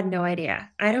 I had no idea.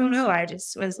 I don't know. I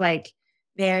just was like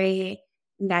very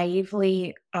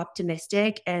naively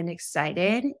optimistic and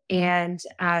excited. And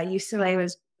UCLA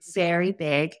was very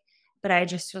big, but I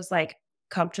just was like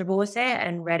comfortable with it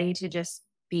and ready to just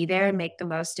be there and make the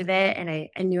most of it. And I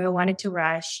knew I wanted to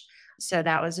rush. So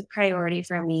that was a priority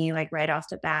for me, like right off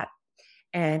the bat,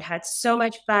 and had so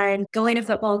much fun going to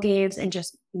football games and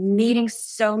just meeting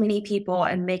so many people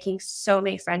and making so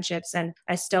many friendships. And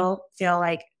I still feel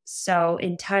like so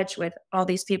in touch with all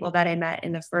these people that I met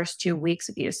in the first 2 weeks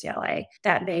of UCLA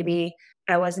that maybe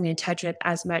I wasn't in touch with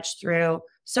as much through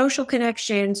social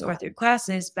connections or through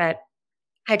classes, but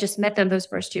I just met them those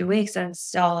first 2 weeks and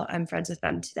still I'm friends with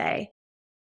them today.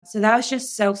 So that was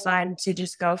just so fun to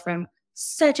just go from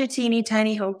such a teeny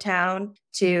tiny hometown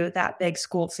to that big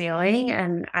school feeling.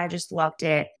 And I just loved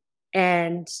it.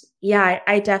 And yeah,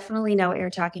 I definitely know what you're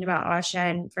talking about, Asha.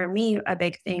 And for me, a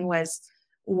big thing was,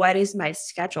 what is my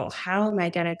schedule? How am I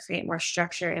going to create more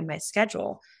structure in my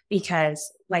schedule?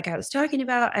 Because like I was talking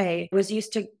about, I was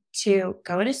used to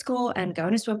going to school and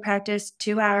going to swim practice,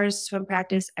 2 hours swim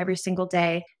practice every single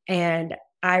day. And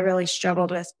I really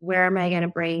struggled with, where am I going to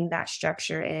bring that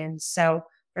structure in? So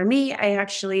for me, I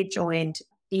actually joined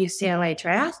the UCLA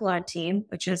triathlon team,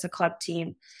 which is a club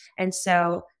team. And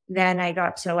so then I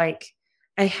got to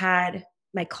I had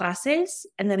my classes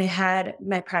and then I had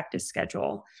my practice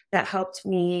schedule that helped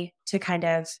me to kind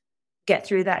of get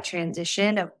through that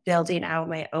transition of building out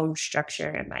my own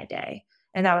structure in my day.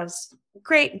 And that was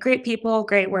great people,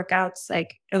 great workouts.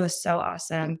 Like it was so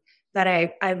awesome that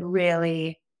I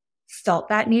really felt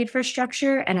that need for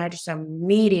structure. And I just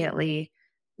immediately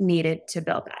needed to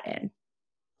build that in.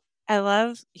 I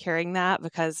love hearing that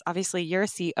because obviously you're a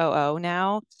COO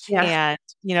now, Yeah. and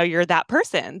you're that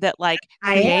person that like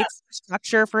I am. creates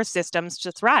structure for systems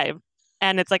to thrive.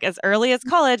 And it's like as early as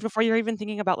college, before you're even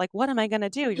thinking about like, what am I going to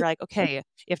do? You're like, okay,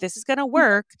 if this is going to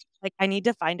work, like I need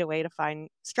to find a way to find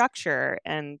structure.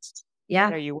 And Yeah.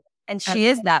 there you And she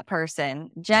is that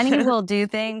person. Jenni will do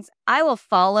things. I will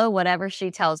follow whatever she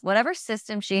tells, whatever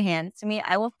system she hands to me,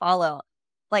 I will follow.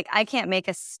 Like I can't make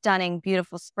a stunning,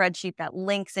 beautiful spreadsheet that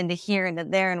links into here and to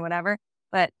there and whatever.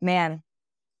 But man,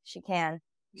 she can.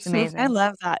 It's amazing. I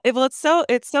love that.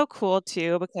 It's so cool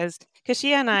too because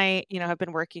she and I, have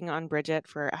been working on Bridget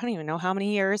for I don't even know how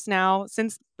many years now,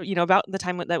 since about the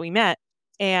time that we met.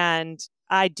 And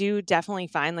I do definitely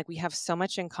find like we have so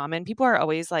much in common. People are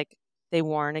always like, they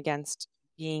warn against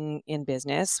being in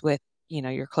business with,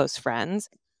 your close friends.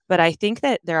 But I think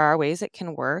that there are ways it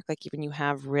can work, like even you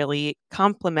have really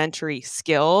complementary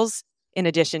skills in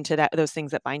addition to those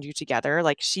things that bind you together.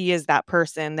 Like she is that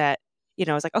person that,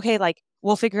 is like, okay, like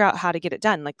we'll figure out how to get it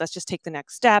done. Like, let's just take the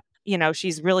next step.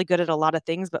 She's really good at a lot of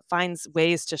things, but finds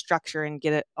ways to structure and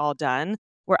get it all done.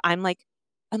 Where I'm like,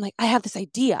 I have this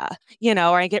idea,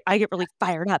 or I get really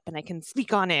fired up and I can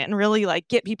speak on it and really like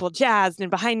get people jazzed and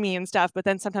behind me and stuff. But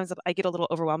then sometimes I get a little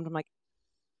overwhelmed. I'm like,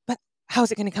 but how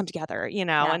is it going to come together?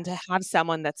 And to have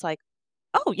someone that's like,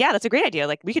 oh yeah, that's a great idea.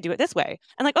 Like we could do it this way.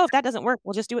 And like, oh, if that doesn't work,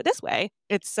 we'll just do it this way.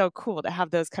 It's so cool to have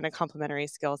those kind of complementary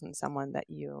skills in someone that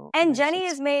you. And Jenni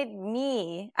has made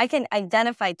I can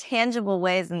identify tangible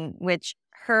ways in which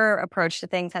her approach to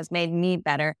things has made me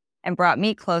better and brought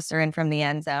me closer in from the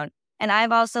end zone. And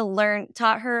I've also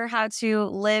taught her how to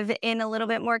live in a little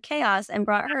bit more chaos and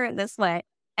brought her this way.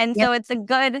 And so it's a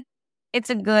good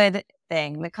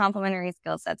thing. The complementary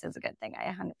skill sets is a good thing. I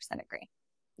 100% agree.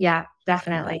 Yeah,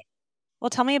 definitely. Well,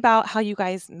 tell me about how you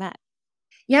guys met.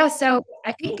 Yeah, so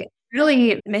I think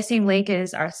really missing link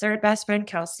is our third best friend,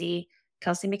 Kelsey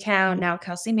McCown, now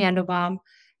Kelsey Mandelbaum.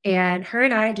 And her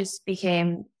and I just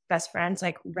became best friends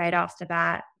like right off the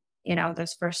bat,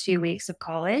 those first few weeks of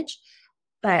college.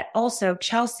 But also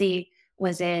Chelsea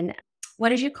was in, what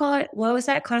did you call it? What was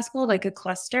that class called? Like a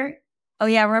cluster? Oh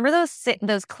yeah, remember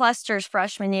those clusters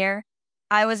freshman year?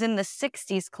 I was in the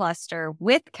 60s cluster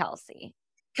with Kelsey.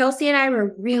 Kelsey and I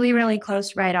were really, really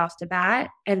close right off the bat.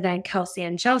 And then Kelsey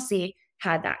and Chelsea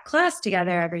had that class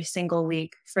together every single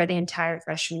week for the entire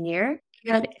freshman year.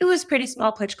 And it was pretty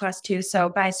small pitch class too. So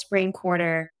by spring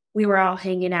quarter, we were all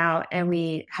hanging out and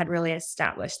we had really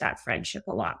established that friendship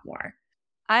a lot more.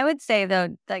 I would say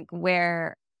though, like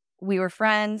where we were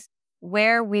friends,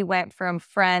 where we went from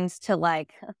friends to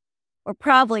like, we're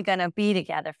probably going to be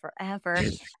together forever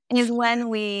is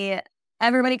when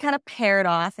everybody kind of paired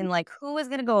off and like who was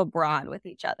going to go abroad with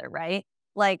each other, right?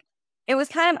 Like it was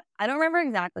kind of, I don't remember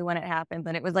exactly when it happened,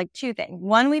 but it was like two things.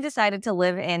 One, we decided to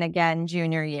live in again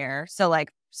junior year. So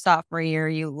like sophomore year,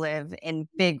 you live in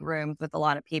big rooms with a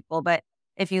lot of people. But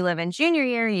if you live in junior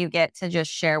year, you get to just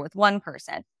share with one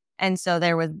person. And so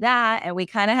there was that. And we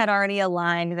kind of had already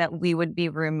aligned that we would be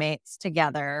roommates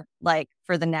together like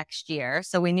for the next year.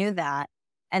 So we knew that.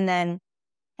 And then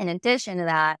in addition to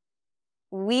that,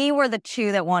 we were the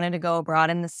two that wanted to go abroad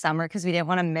in the summer because we didn't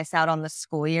want to miss out on the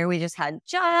school year. We just had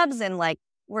jobs and like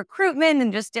recruitment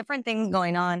and just different things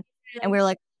going on. And we were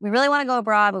like, we really want to go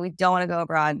abroad, but we don't want to go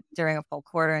abroad during a full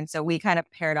quarter. And so we kind of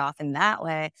paired off in that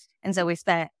way. And so we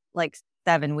spent like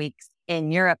 7 weeks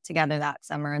in Europe together that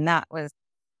summer. And that was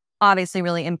obviously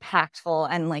really impactful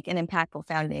and like an impactful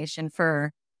foundation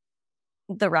for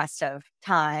the rest of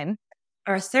time.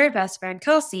 Our third best friend,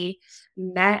 Kelsey,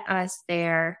 met us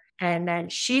there. And then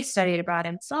she studied abroad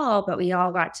in Seoul, but we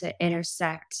all got to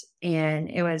intersect. And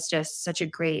it was just such a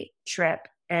great trip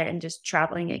and just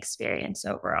traveling experience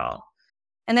overall.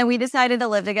 And then we decided to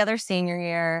live together senior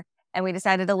year. And we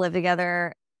decided to live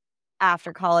together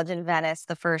after college in Venice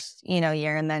the first,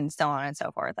 year, and then so on and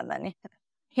so forth. And then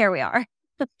here we are.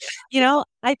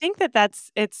 I think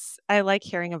I like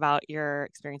hearing about your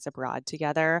experience abroad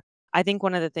together. I think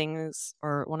one of the things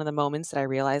or one of the moments that I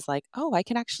realized like, oh, I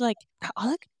can actually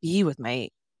I'll be with my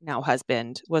now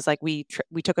husband was like, we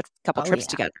took a couple trips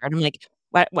together and I'm like,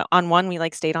 on one, we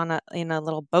like stayed in a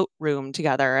little boat room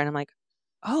together. And I'm like,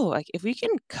 oh, like if we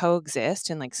can coexist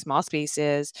in like small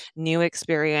spaces, new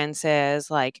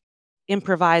experiences, like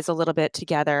improvise a little bit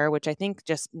together, which I think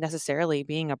just necessarily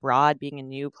being abroad, being in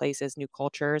new places, new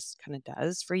cultures kind of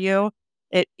does for you.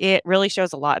 It really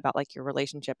shows a lot about like your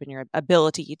relationship and your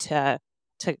ability to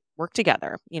work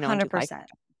together, 100%.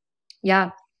 Yeah.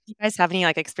 Do you guys have any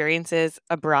like experiences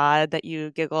abroad that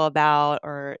you giggle about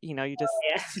or, you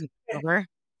just over?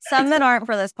 Some that aren't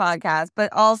for this podcast,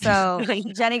 but also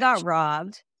Jenni got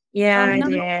robbed. Yeah,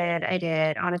 I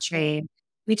did on a train.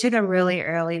 We took a really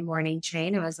early morning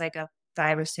train. It was like a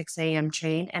 5 or 6 a.m.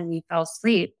 train and we fell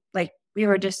asleep. Like we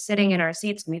were just sitting in our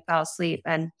seats and we fell asleep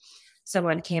and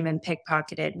someone came and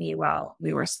pickpocketed me while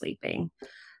we were sleeping.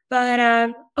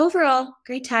 But overall,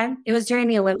 great time. It was during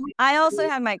the Olympics. I also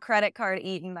had my credit card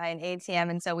eaten by an ATM.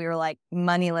 And so we were like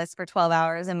moneyless for 12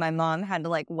 hours. And my mom had to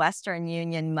like Western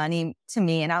Union money to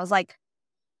me. And I was like,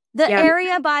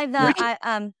 area by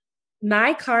the...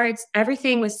 my cards,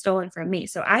 everything was stolen from me.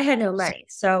 So I had no money.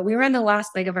 So we were in the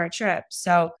last leg of our trip.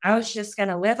 So I was just going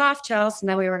to live off Chelsea and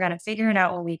then we were going to figure it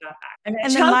out when we got back. And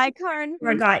then my card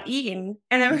got eaten.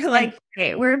 And then we're like,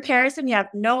 okay, we're in Paris and we have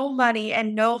no money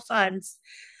and no funds.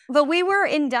 But we were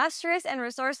industrious and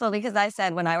resourceful because I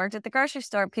said when I worked at the grocery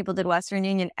store, people did Western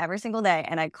Union every single day.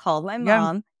 And I called my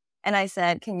mom And I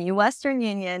said, can you Western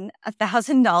Union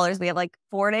 $1,000? We have like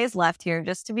 4 days left here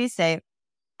just to be safe.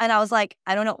 And I was like,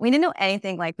 I don't know. We didn't know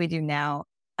anything like we do now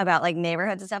about like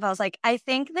neighborhoods and stuff. I was like, I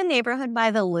think the neighborhood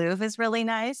by the Louvre is really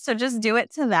nice. So just do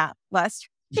it to that Western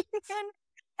Union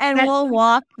and we'll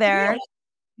walk there.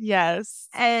 Yes.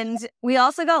 And we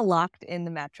also got locked in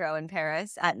the metro in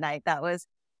Paris at night. That was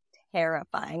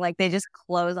terrifying. Like they just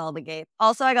close all the gates.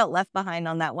 Also, I got left behind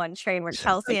on that one train where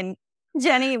Kelsey and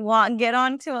Jenni get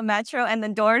onto a metro and the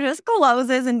door just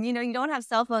closes. And, you know, you don't have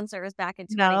cell phone service back in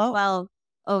 2012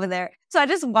 over there. So I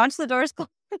just watched the doors close.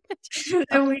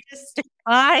 And we just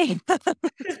Hi.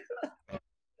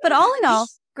 But all in all,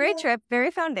 great trip.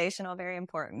 Very foundational, very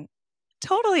important.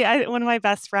 Totally. One of my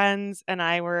best friends and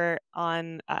I were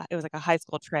on, it was like a high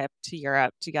school trip to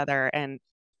Europe together. And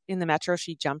in the metro,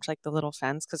 she jumped like the little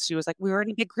fence because she was like, we were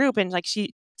in a big group and like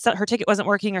her ticket wasn't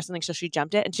working or something. So she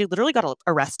jumped it and she literally got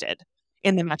arrested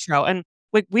in the metro. And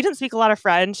we didn't speak a lot of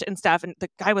French and stuff. And the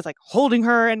guy was like holding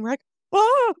her and we're like,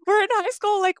 oh, we're in high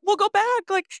school. Like, we'll go back.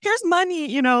 Like, here's money,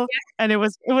 you know? Yeah. And it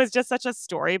was just such a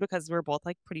story because we're both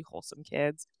like pretty wholesome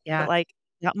kids. Yeah. But like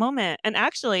that moment. And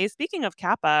actually, speaking of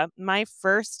Kappa, my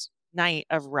first night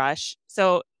of rush.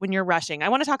 So when you're rushing, I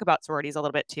want to talk about sororities a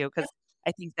little bit too, because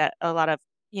I think that a lot of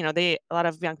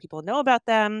young people know about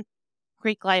them,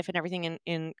 Greek life and everything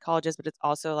in colleges, but it's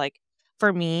also like,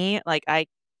 for me, like I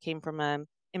came from an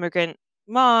immigrant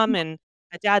mom and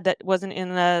a dad that wasn't in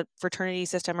the fraternity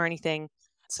system or anything.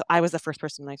 So I was the first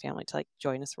person in my family to like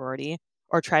join a sorority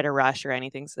or try to rush or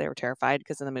anything. So they were terrified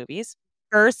because of the movies.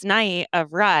 First night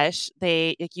of rush,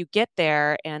 you get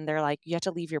there and they're like, you have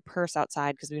to leave your purse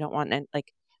outside because we don't want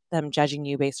like them judging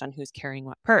you based on who's carrying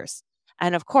what purse.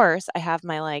 And of course, I have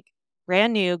my like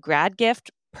brand new grad gift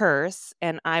purse,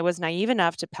 and I was naive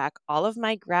enough to pack all of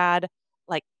my grad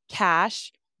like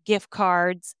cash, gift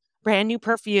cards, brand new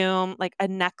perfume, like a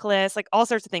necklace, like all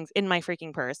sorts of things in my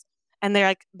freaking purse. And they're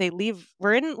like,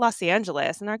 we're in Los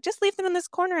Angeles, and they're like, just leave them in this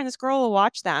corner and this girl will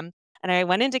watch them. And I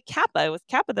went into Kappa. It was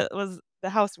Kappa that was the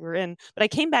house we were in. But I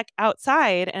came back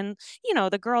outside and, you know,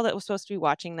 the girl that was supposed to be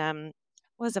watching them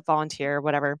was a volunteer or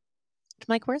whatever. I'm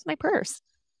like, where's my purse?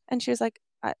 And she was like,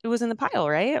 it was in the pile,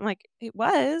 right? I'm like, it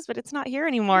was, but it's not here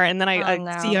anymore. And then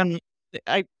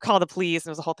I call the police and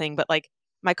it was a whole thing. But like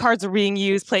my cards were being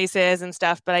used places and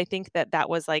stuff. But I think that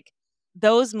was like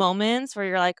those moments where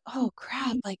you're like, oh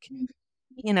crap, like,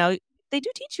 you know, they do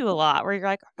teach you a lot where you're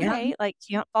like, all right, like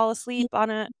can't fall asleep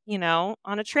on a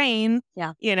train,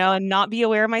 you know, and not be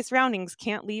aware of my surroundings.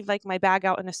 Can't leave like my bag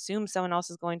out and assume someone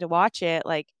else is going to watch it.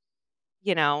 Like,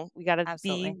 you know, we got to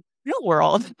be real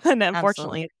world. And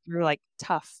unfortunately, through like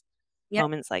tough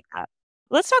moments like that.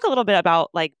 Let's talk a little bit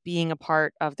about like being a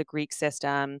part of the Greek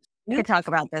system. We could talk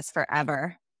about this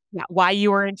forever. Yeah, why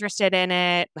you were interested in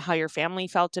it, how your family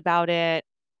felt about it,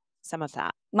 some of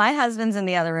that. My husband's in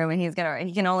the other room and he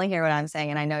can only hear what I'm saying.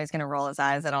 And I know he's going to roll his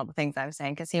eyes at all the things I'm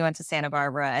saying because he went to Santa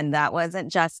Barbara and it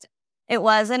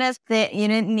wasn't as thick. You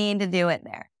didn't need to do it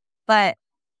there. But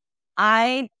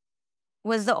I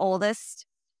was the oldest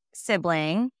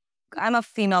sibling. I'm a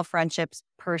female friendships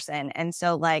person. And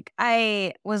so like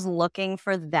I was looking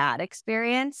for that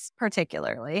experience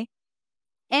particularly.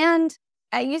 And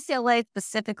at UCLA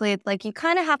specifically, it's like you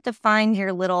kind of have to find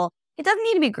your little, it doesn't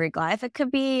need to be Greek life. It could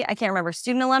be, I can't remember,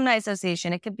 Student Alumni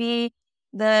Association. It could be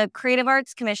the Creative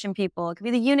Arts Commission people. It could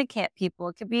be the Unicamp people.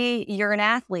 It could be you're an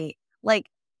athlete, like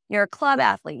you're a club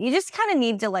athlete. You just kind of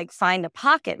need to like find a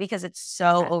pocket because it's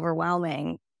so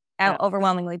overwhelmingly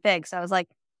big. So I was like,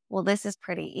 well, this is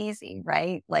pretty easy,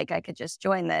 right? Like I could just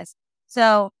join this.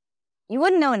 So you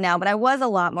wouldn't know it now, but I was a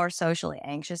lot more socially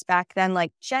anxious back then.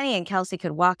 Like Jenni and Kelsey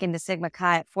could walk into Sigma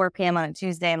Chi at 4 p.m. on a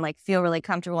Tuesday and like feel really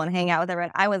comfortable and hang out with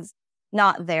everyone. I was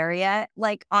not there yet,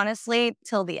 like honestly,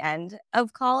 till the end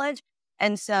of college.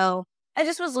 And so I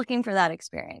just was looking for that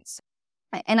experience.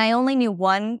 And I only knew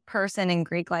one person in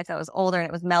Greek life that was older, and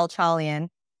it was Mel Chalian,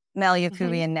 Mel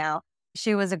Yakubian now.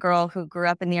 She was a girl who grew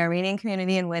up in the Armenian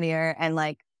community in Whittier and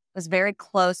like was very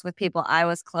close with people I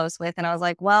was close with. And I was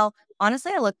like, well,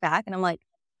 honestly, I look back and I'm like,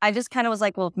 I just kind of was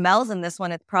like, well, if Mel's in this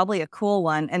one, it's probably a cool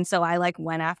one. And so I like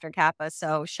went after Kappa.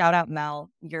 So shout out Mel.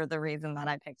 You're the reason that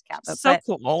I picked Kappa. So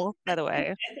cool, by the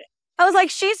way. I was like,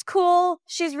 she's cool.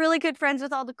 She's really good friends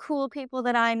with all the cool people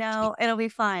that I know. It'll be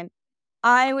fine.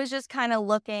 I was just kind of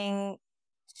looking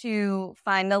to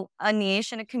find a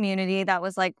niche in a community that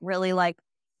was like really like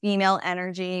female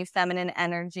energy, feminine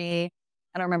energy.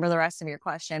 I don't remember the rest of your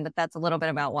question, but that's a little bit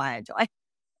about why I joined.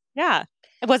 Yeah.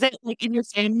 Was it like in your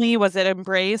family? Was it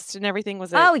embraced and everything?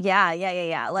 Was it? Oh,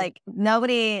 yeah. Like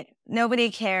nobody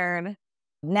cared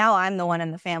Now I'm the one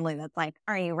in the family that's like,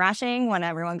 are you rushing when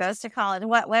everyone goes to college?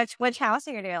 Which house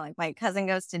are you doing? Like, my cousin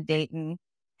goes to Dayton,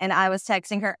 and I was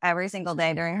texting her every single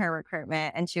day during her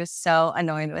recruitment, and she was so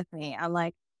annoyed with me. I'm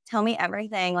like, tell me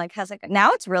everything. Like, how's it go?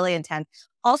 Now it's really intense.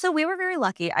 Also, we were very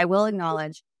lucky. I will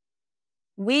acknowledge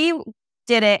we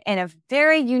did it in a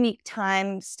very unique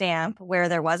time stamp where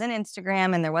there wasn't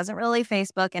Instagram and there wasn't really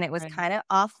Facebook, and it was Right. kind of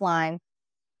offline.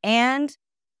 And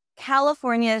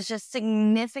California is just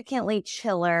significantly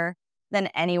chiller than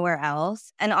anywhere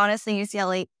else. And honestly,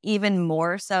 UCLA even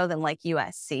more so than like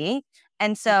USC.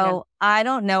 And so I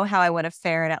don't know how I would have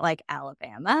fared at like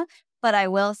Alabama, but I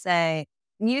will say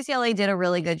UCLA did a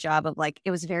really good job of like,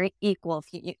 it was very equal.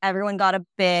 Everyone got a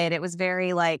bid. It was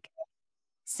very like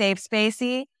safe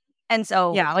spacey. And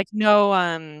so Yeah, like no,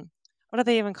 what do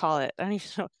they even call it? I don't even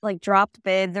know. like dropped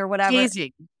bids or whatever.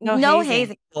 Hazing. No No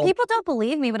hazing. hazing. People don't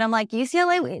believe me, but I'm like,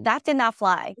 UCLA, that did not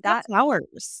fly. That's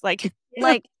ours. Like,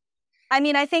 I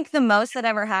mean, I think the most that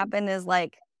ever happened is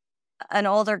like an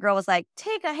older girl was like,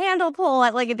 take a handle pull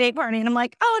at like a date party. And I'm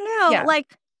like, oh no. Yeah.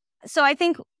 Like, so I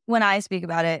think when I speak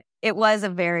about it, it was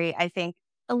I think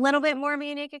a little bit more of a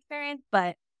unique experience,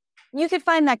 but you could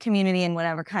find that community in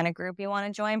whatever kind of group you want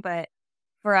to join. But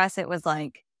for us, it was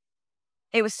like,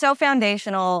 it was so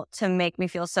foundational to make me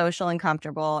feel social and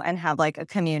comfortable and have like a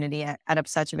community at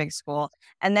such a big school.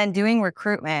 And then doing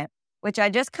recruitment, which I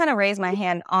just kind of raised my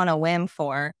hand on a whim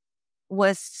for,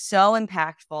 was so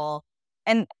impactful.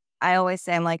 And I always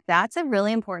say, I'm like, that's a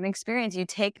really important experience. You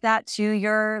take that to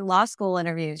your law school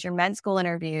interviews, your med school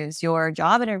interviews, your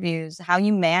job interviews, how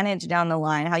you manage down the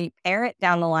line, how you parent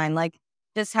down the line, like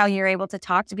just how you're able to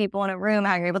talk to people in a room,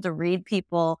 how you're able to read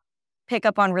people, pick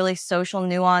up on really social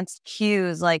nuanced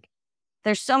cues. Like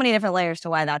there's so many different layers to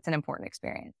why that's an important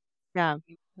experience. yeah,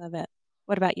 love it.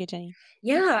 What about you, Jenni?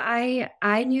 Yeah,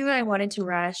 I knew I wanted to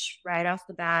rush right off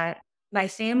the bat. My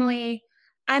family,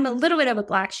 I'm a little bit of a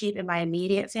black sheep in my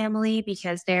immediate family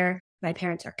because my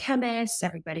parents are chemists,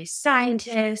 everybody's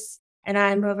scientists, and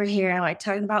I'm over here like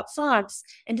talking about fonts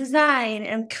and design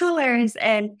and colors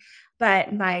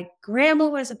but my grandma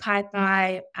was a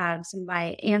Pi. Some of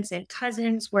my aunts and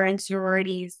cousins were in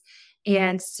sororities.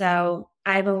 And so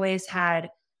I've always had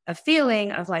a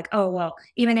feeling of like, oh, well,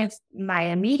 even if my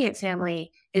immediate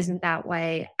family isn't that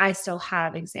way, I still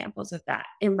have examples of that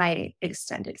in my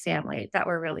extended family that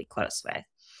we're really close with.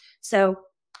 So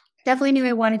definitely knew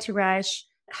I wanted to rush,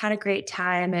 had a great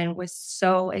time, and was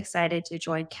so excited to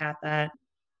join Kappa.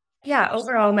 Yeah,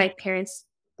 overall, my parents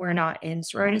were not in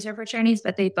sororities or fraternities,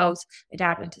 but my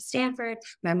dad went to Stanford,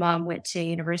 my mom went to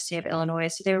University of Illinois.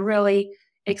 So they were really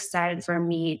excited for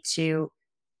me to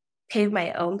pave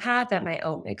my own path at my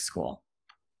own big school.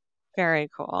 Very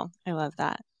cool. I love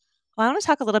that. Well, I want to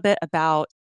talk a little bit about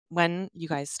when you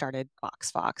guys started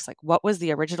BOXFOX. Like, what was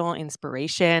the original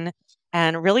inspiration?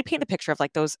 And really paint a picture of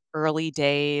like those early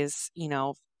days,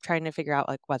 trying to figure out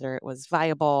like whether it was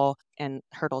viable and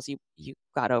hurdles you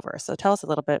got over. So tell us a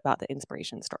little bit about the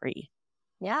inspiration story.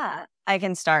 Yeah, I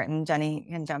can start and Jenni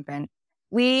can jump in.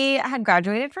 We had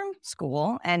graduated from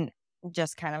school and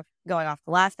just kind of going off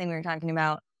the last thing we were talking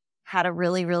about, had a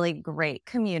really, really great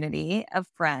community of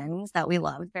friends that we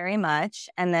loved very much.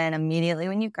 And then immediately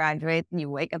when you graduate, you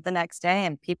wake up the next day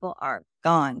and people are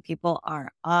gone. People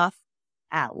are off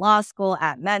at law school,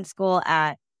 at med school,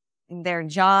 at their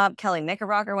job. Kelly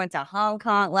Knickerbocker went to Hong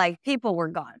Kong. Like people were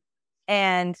gone.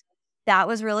 And that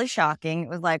was really shocking. It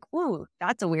was like, ooh,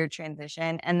 that's a weird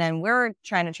transition. And then we're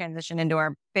trying to transition into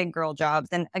our big girl jobs.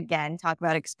 And again, talk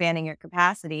about expanding your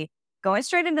capacity. Going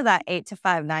straight into that 8 to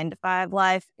 5, 9 to 5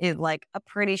 life is like a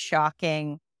pretty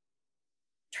shocking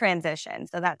transition.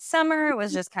 So that summer, it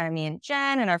was just kind of me and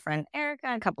Jen and our friend Erica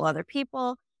and a couple other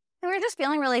people. And we were just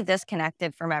feeling really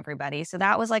disconnected from everybody. So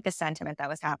that was like a sentiment that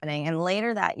was happening. And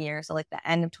later that year, so like the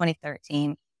end of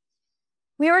 2013,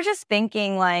 we were just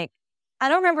thinking like, I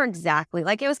don't remember exactly.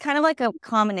 Like it was kind of like a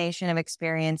combination of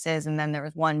experiences. And then there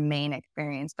was one main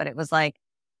experience, but it was like,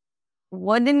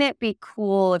 wouldn't it be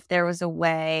cool if there was a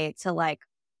way to like,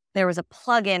 there was a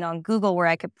plugin on Google where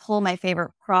I could pull my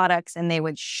favorite products and they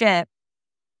would ship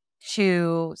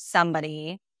to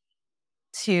somebody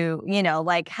to,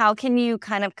 like how can you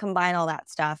kind of combine all that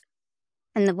stuff?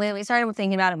 And the way we started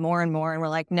thinking about it more and more, and we're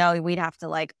like, no, we'd have to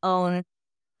like own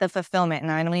the fulfillment.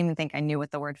 And I don't even think I knew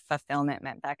what the word fulfillment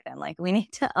meant back then. Like we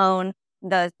need to own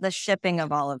the shipping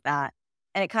of all of that.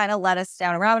 And it kind of led us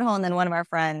down a rabbit hole. And then one of our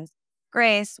friends,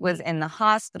 Grace, was in the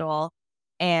hospital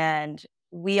and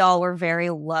we all were very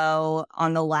low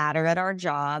on the ladder at our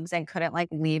jobs and couldn't like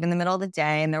leave in the middle of the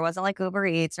day. And there wasn't like Uber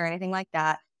Eats or anything like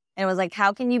that. And it was like,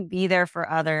 how can you be there for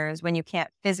others when you can't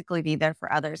physically be there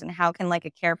for others? And how can like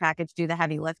a care package do the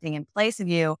heavy lifting in place of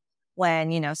you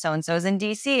when, so-and-so's in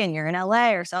DC and you're in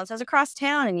LA, or so-and-so's across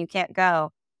town and you can't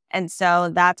go? And so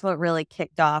that's what really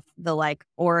kicked off the like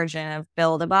origin of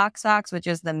Build a BOXFOX, which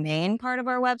is the main part of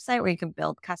our website where you can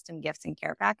build custom gifts and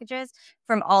care packages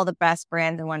from all the best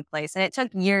brands in one place. And it took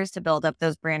years to build up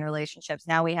those brand relationships.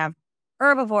 Now we have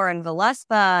Herbivore and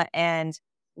Valespa and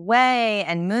Whey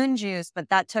and Moon Juice, but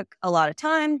that took a lot of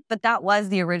time. But that was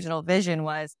the original vision,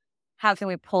 was how can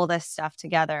we pull this stuff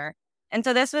together? And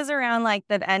so this was around like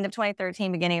the end of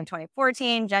 2013, beginning of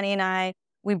 2014. Jenni and I,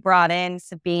 we brought in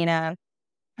Sabina,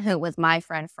 who was my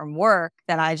friend from work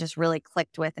that I just really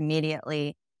clicked with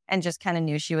immediately and just kind of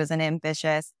knew she was an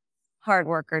ambitious hard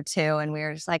worker too. And we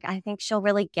were just like, I think she'll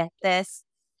really get this.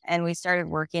 And we started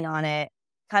working on it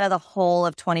kind of the whole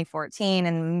of 2014.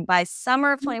 And by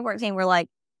summer of 2014, we're like,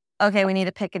 okay, we need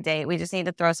to pick a date. We just need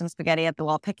to throw some spaghetti at the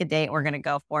wall, pick a date. We're going to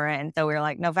go for it. And so we were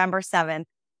like, November 7th,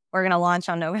 we're going to launch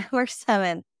on November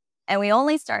 7th. And we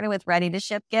only started with ready to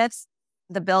ship gifts.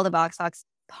 The Build a BOXFOX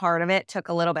part of it took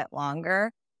a little bit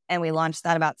longer. And we launched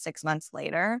that about 6 months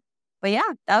later. But yeah,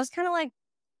 that was kind of like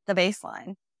the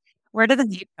baseline. Where did the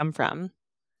name come from?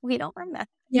 We don't remember.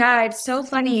 Yeah, it's so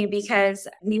funny because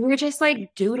we were just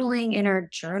like doodling in our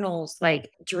journals,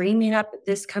 like dreaming up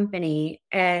this company,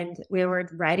 and we were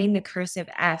writing the cursive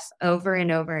F over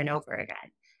and over and over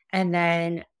again. And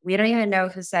then we don't even know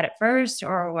who said it first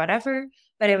or whatever,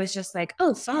 but it was just like,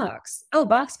 oh, Fox, oh,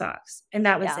 BOXFOX. And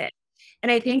that was it.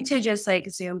 And I think to just like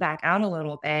zoom back out a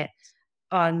little bit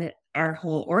on our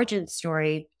whole origin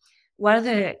story, one of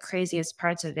the craziest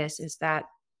parts of this is that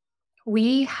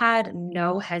we had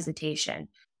no hesitation.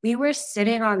 We were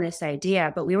sitting on this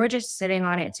idea, but we were just sitting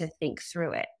on it to think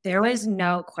through it. There was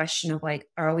no question of like,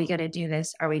 are we going to do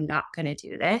this? Are we not going to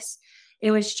do this?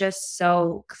 It was just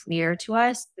so clear to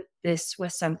us that this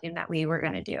was something that we were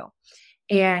going to do.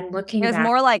 And looking It was back,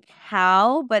 more like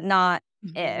how, but not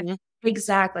if.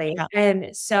 Exactly. Yeah.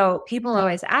 And so people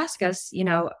always ask us,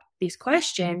 these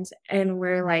questions, and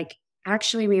we're like,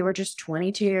 actually, we were just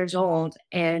 22 years old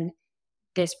and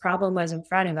this problem was in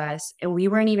front of us. And we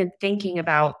weren't even thinking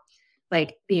about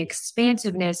like the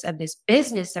expansiveness of this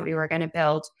business that we were going to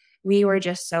build. We were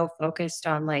just so focused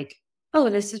on like, oh,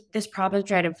 this problem's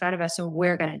right in front of us, so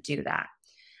we're going to do that.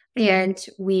 And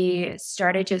we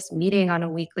started just meeting on a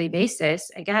weekly basis.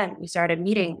 Again, we started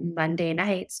meeting Monday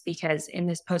nights because in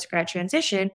this post-grad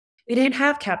transition, we didn't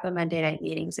have Kappa Monday night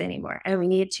meetings anymore. And we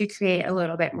needed to create a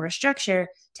little bit more structure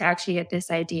to actually get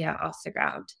this idea off the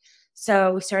ground.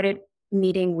 So we started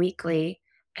meeting weekly,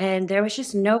 and there was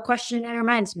just no question in our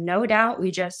minds, no doubt. We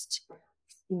just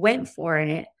went for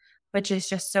it, which is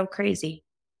just so crazy.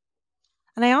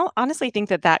 And I honestly think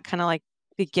that kind of like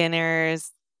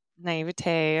beginner's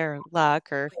naivete or luck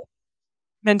or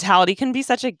mentality can be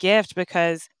such a gift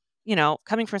because,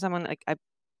 coming from someone like I've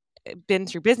been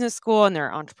through business school and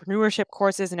there are entrepreneurship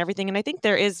courses and everything. And I think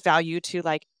there is value to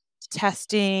like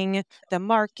testing the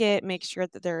market, make sure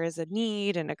that there is a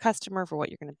need and a customer for what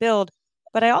you're going to build.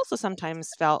 But I also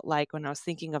sometimes felt like when I was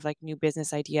thinking of like new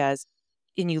business ideas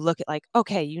and you look at like,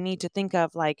 okay, you need to think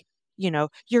of like,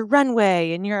 your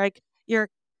runway and your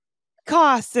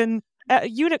costs and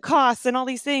unit costs and all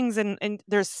these things. And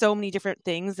there's so many different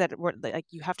things that were like,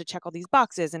 you have to check all these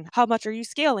boxes and how much are you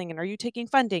scaling and are you taking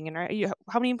funding and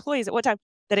how many employees at what time,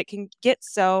 that it can get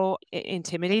so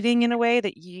intimidating in a way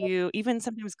that even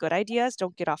sometimes good ideas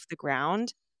don't get off the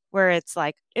ground, where it's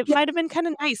like, it might have been kind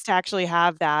of nice to actually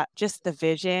have that, just the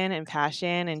vision and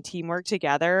passion and teamwork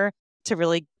together to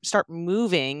really start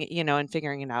moving, and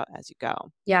figuring it out as you go.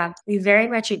 Yeah, we very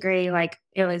much agree. Like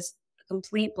it was a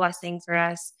complete blessing for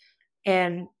us.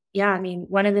 And yeah, I mean,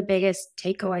 one of the biggest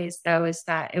takeaways though is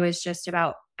that it was just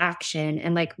about action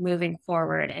and like moving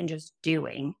forward and just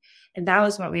doing. And that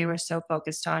was what we were so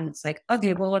focused on. It's like,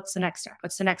 okay, well, what's the next step?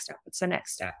 What's the next step? What's the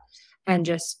next step? And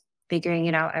just figuring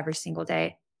it out every single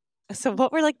day. So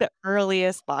what were like the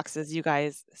earliest boxes you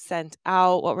guys sent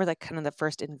out? What were like kind of the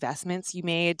first investments you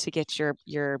made to get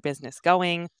your business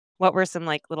going? What were some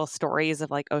like little stories of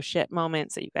like, oh shit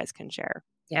moments that you guys can share?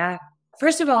 Yeah.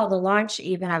 First of all, the launch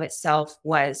even of itself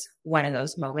was one of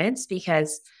those moments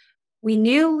because we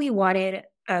knew we wanted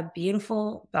a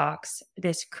beautiful box,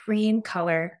 this cream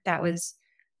color that was,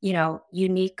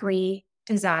 uniquely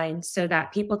designed so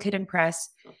that people could impress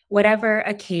whatever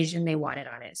occasion they wanted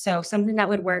on it. So something that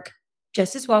would work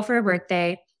just as well for a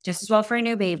birthday, just as well for a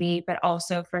new baby, but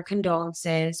also for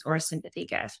condolences or a sympathy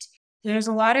gift. There's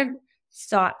a lot of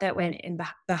thought that went in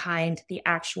behind the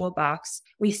actual box.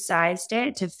 We sized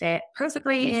it to fit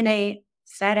perfectly in a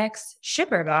FedEx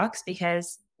shipper box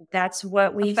because That's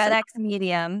what A we FedEx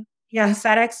medium. Yeah,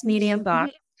 FedEx medium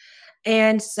box.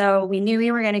 And so we knew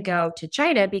we were going to go to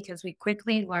China because we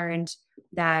quickly learned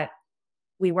that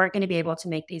we weren't going to be able to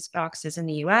make these boxes in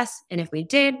the US. And if we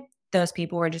did, those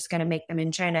people were just going to make them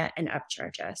in China and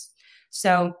upcharge us.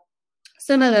 So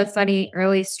some of the funny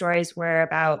early stories were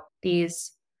about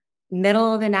these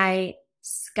middle of the night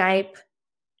Skype,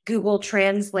 Google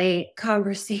Translate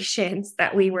conversations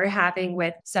that we were having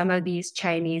with some of these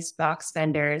Chinese box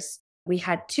vendors. We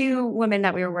had two women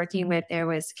that we were working with. There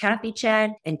was Kathy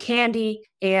Chen and Candy,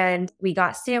 and we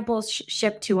got samples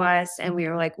shipped to us. And we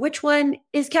were like, which one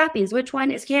is Kathy's? Which one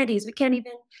is Candy's? We can't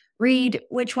even read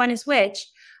which one is which.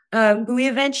 We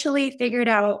eventually figured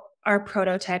out our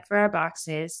prototype for our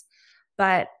boxes.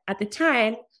 But at the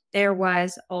time, there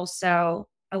was also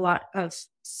a lot of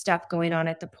stuff going on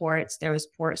at the ports. There was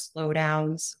port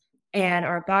slowdowns, and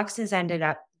our boxes ended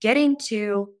up getting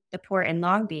to the port in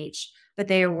Long Beach, but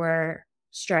there were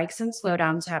strikes and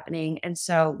slowdowns happening. And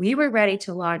so we were ready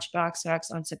to launch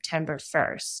BOXFOX on September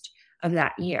 1st of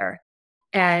that year.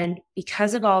 And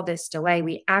because of all this delay,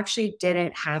 we actually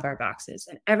didn't have our boxes.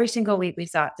 And every single week we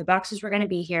thought the boxes were going to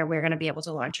be here. We're going to be able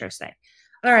to launch our site.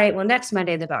 All right, well, next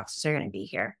Monday, the boxes are going to be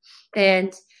here.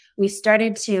 And we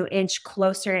started to inch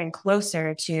closer and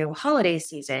closer to holiday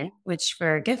season, which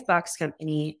for a gift box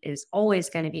company is always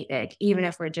going to be big, even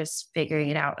if we're just figuring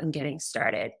it out and getting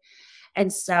started.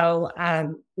 And so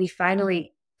we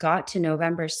finally got to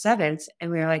November 7th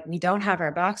and we were like, we don't have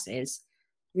our boxes.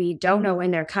 We don't know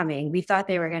when they're coming. We thought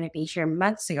they were going to be here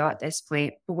months ago at this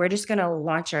point, but we're just going to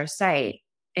launch our site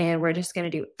and we're just going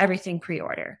to do everything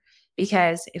pre-order.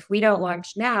 Because if we don't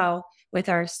launch now with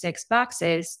our 6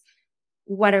 boxes,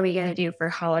 what are we going to do for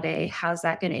holiday? How's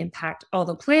that going to impact all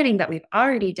the planning that we've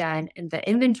already done and the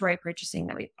inventory purchasing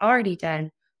that we've already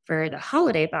done for the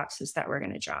holiday boxes that we're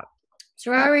going to drop?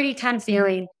 So we're already kind of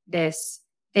feeling this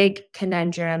big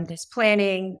conundrum, this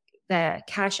planning, the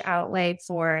cash outlay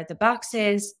for the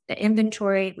boxes, the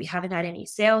inventory. We haven't had any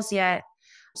sales yet.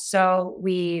 So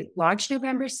we launched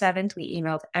November 7th. We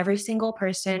emailed every single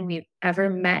person we've ever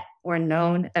met or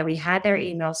known that we had their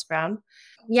emails from.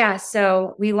 Yeah,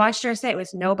 so we launched our site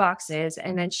with no boxes.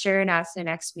 And then sure enough, the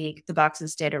next week, the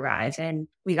boxes did arrive and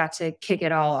we got to kick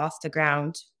it all off the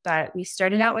ground. But we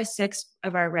started out with 6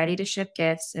 of our ready to ship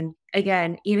gifts. And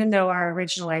again, even though our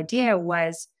original idea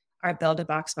was our Build a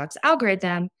BOXFOX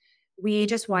algorithm, we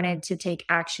just wanted to take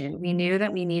action. We knew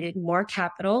that we needed more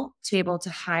capital to be able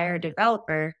to hire a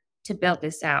developer to build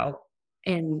this out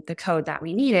in the code that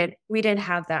we needed. We didn't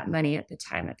have that money at the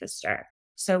time at the start.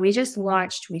 So we just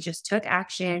took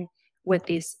action with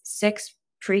these 6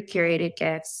 pre-curated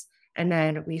gifts. And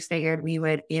then we figured we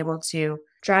would be able to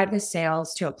drive the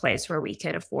sales to a place where we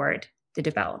could afford the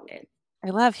development. I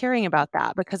love hearing about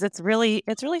that because it's really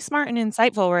smart and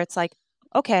insightful where it's like,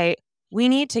 okay, we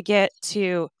need to get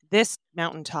to this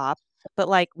mountaintop, but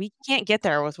like we can't get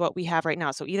there with what we have right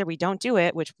now. So either we don't do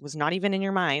it, which was not even in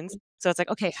your minds. So it's like,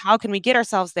 okay, how can we get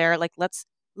ourselves there? Like let's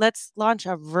launch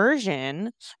a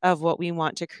version of what we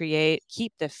want to create,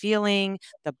 keep the feeling,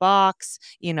 the box,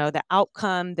 the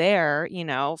outcome there,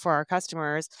 for our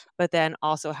customers, but then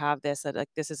also have this like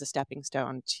this is a stepping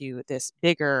stone to this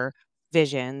bigger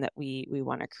vision that we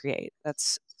want to create.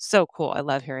 That's so cool. I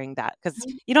love hearing that because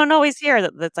you don't always hear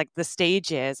that. That's like the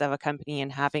stages of a company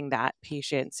and having that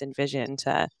patience and vision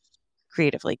to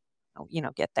creatively,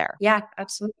 get there. Yeah,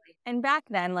 absolutely. And back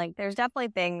then, like, there's definitely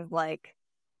things like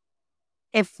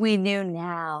if we knew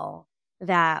now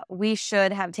that we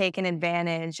should have taken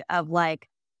advantage of like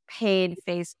paid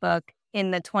Facebook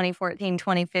in the 2014,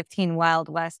 2015 Wild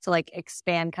West to like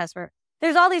expand customer.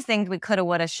 There's all these things we coulda,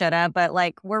 woulda, shoulda, but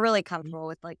like we're really comfortable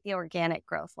with like the organic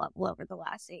growth level over the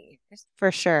last 8 years.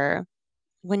 For sure.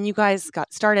 When you guys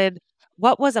got started,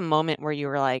 what was a moment where you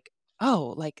were like,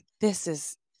 oh, like this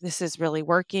is really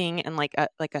working, and like a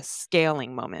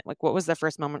scaling moment? Like what was the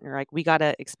first moment you're like, we got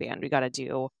to expand, we got to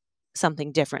do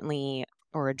something differently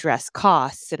or address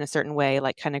costs in a certain way,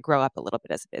 like kind of grow up a little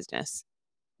bit as a business?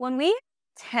 When we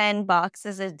 10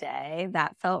 boxes a day,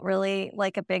 that felt really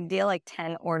like a big deal. Like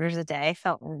 10 orders a day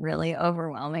felt really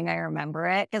overwhelming. I remember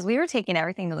it because we were taking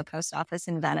everything to the post office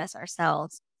in Venice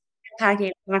ourselves.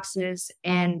 Packing boxes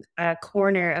in a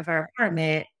corner of our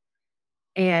apartment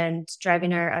and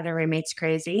driving our other roommates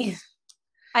crazy.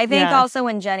 I think also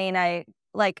when Jenni and I,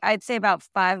 like I'd say about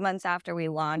 4 months after we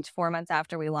launched,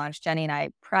 Jenni and I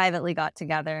privately got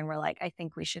together and we're like, I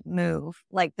think we should move.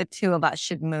 Like the 2 of us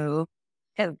should move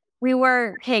because we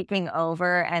were taking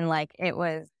over and like it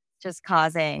was just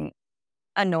causing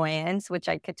annoyance, which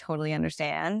I could totally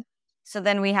understand. So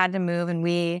then we had to move and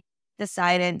we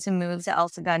decided to move to El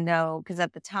Segundo because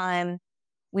at the time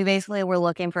we basically were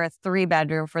looking for a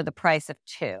 3-bedroom for the price of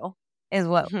 2 is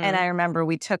what, and I remember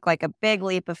we took like a big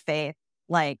leap of faith.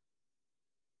 Like,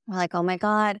 we're like, oh my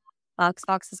God,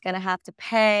 BOXFOX is going to have to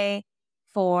pay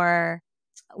for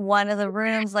one of the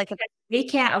rooms. Like, we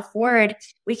can't afford a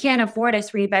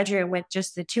 3-bedroom with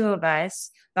just the 2 of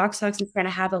us. BOXFOX is going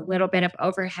to have a little bit of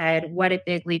overhead. What a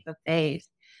big leap of faith.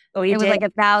 But it was like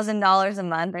 $1,000 a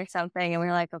month or something. And we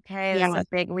were like, okay, this is a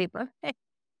big leap of faith.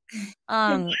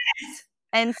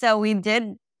 And so we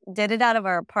did it out of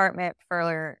our apartment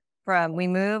we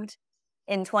moved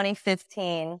in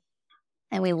 2015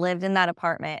 and we lived in that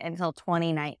apartment until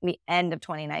the end of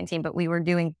 2019, but we were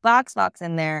doing BOXFOX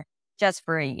in there just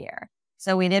for a year.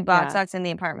 So we did BOXFOX in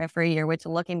the apartment for a year, which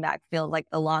looking back feels like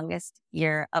the longest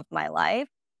year of my life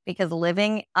because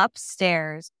living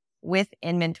upstairs with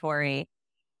inventory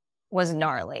was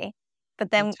gnarly.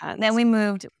 But then we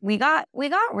moved. We got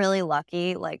really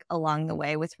lucky, like along the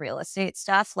way with real estate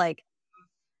stuff. Like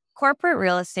corporate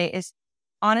real estate is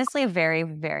honestly a very,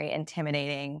 very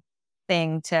intimidating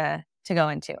thing to go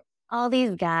into. All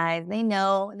these guys,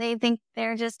 they think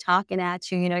they're just talking at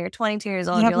you. You know, you're 22 years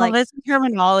old. You're like, this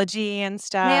terminology and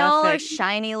stuff. They all are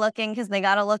shiny looking because they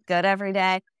got to look good every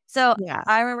day. So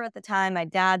I remember at the time, my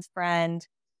dad's friend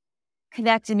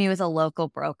connected me with a local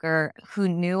broker who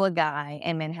knew a guy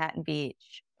in Manhattan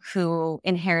Beach who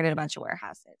inherited a bunch of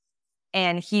warehouses.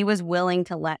 And he was willing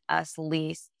to let us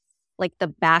lease like the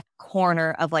back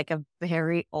corner of like a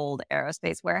very old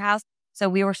aerospace warehouse. So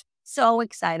we were so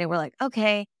excited. We're like,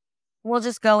 okay, we'll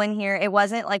just go in here. It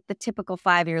wasn't like the typical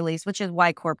 5-year lease, which is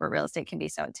why corporate real estate can be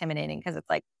so intimidating because it's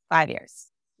like 5 years.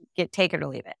 Take it or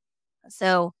leave it.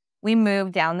 So we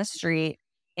moved down the street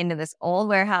into this old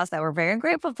warehouse that we're very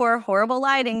grateful for. Horrible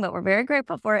lighting, but we're very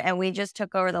grateful for it. And we just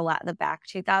took over the back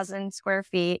 2,000 square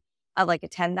feet of like a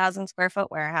 10,000 square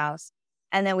foot warehouse.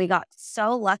 And then we got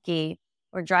so lucky.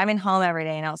 We're driving home every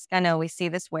day and we see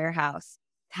this warehouse,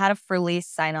 had a for lease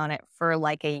sign on it for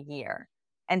like a year.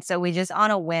 And so we just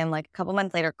on a whim, like a couple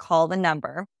months later, called the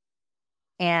number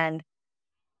and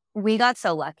we got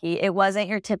so lucky. It wasn't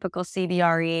your typical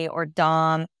CBRE or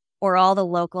DOM or all the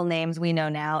local names we know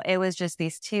now. It was just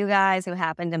these 2 guys who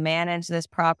happened to manage this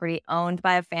property owned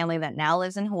by a family that now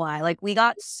lives in Hawaii. Like we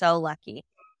got so lucky.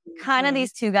 Kind of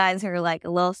these 2 guys who are like a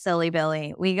little silly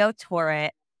Billy. We go tour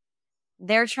it.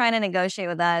 They're trying to negotiate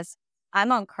with us.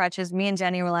 I'm on crutches. Me and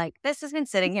Jenni were like, this has been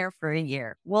sitting here for a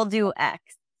year. We'll do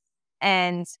X.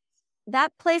 And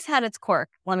that place had its quirk,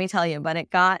 let me tell you, but it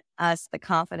got us the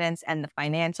confidence and the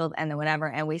financials and the whatever.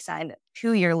 And we signed a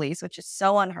 2-year lease, which is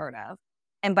so unheard of.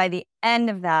 And by the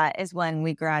end of that is when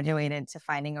we graduated to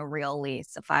finding a real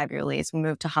lease, a 5-year lease. We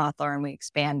moved to Hawthorne. We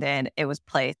expanded. It was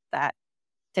a place that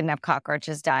didn't have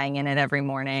cockroaches dying in it every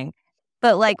morning.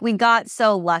 But like we got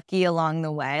so lucky along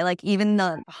the way. Like even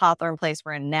the Hawthorne place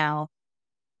we're in now,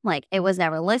 like it was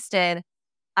never listed.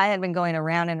 I had been going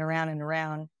around and around and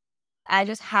around. I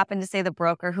just happened to say the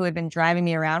broker who had been driving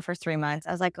me around for 3 months.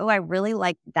 I was like, oh, I really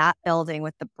like that building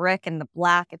with the brick and the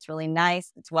black. It's really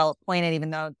nice. It's well appointed,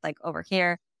 even though it's like over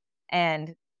here.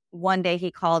 And one day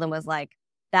he called and was like,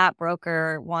 that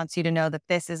broker wants you to know that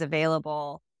this is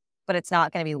available, but it's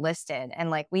not going to be listed. And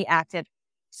like we acted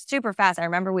super fast. I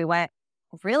remember we went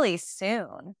really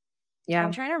soon. Yeah.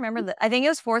 I'm trying to remember I think it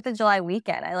was 4th of July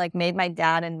weekend. I like made my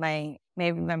dad and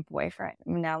maybe my boyfriend,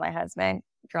 now my husband,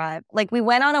 drive. Like we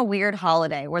went on a weird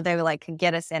holiday where they like could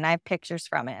get us in. I have pictures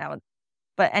from it.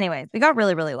 But anyways, we got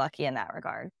really, really lucky in that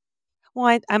regard.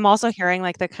 Well, I'm also hearing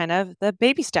like the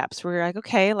baby steps where you're like,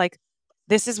 okay, like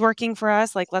this is working for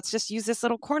us. Like, let's just use this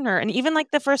little corner. And even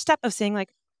like the first step of saying like,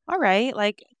 all right,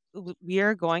 like we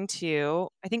are going to,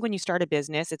 I think when you start a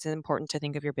business, it's important to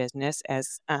think of your business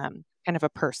as kind of a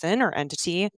person or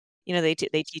entity. You know, they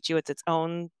teach you it's its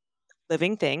own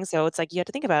living thing. So it's like you have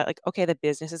to think about it like, okay, the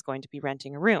business is going to be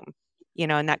renting a room, you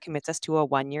know, and that commits us to a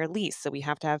 1-year lease. So we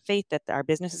have to have faith that our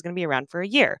business is going to be around for a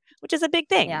year, which is a big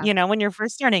thing, you know, when you're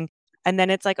first starting. And then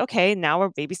it's like, okay, now we're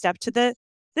baby step to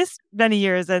this many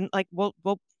years, and like we'll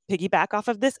piggyback off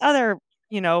of this other,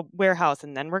 you know, warehouse,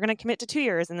 and then we're going to commit to 2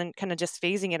 years, and then kind of just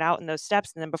phasing it out in those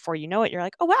steps. And then before you know it, you're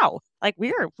like, oh wow, like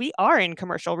we are in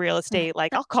commercial real estate.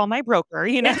 Like I'll call my broker,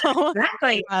 you know.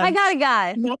 Exactly. I got a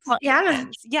guy.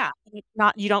 Yeah.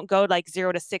 You don't go like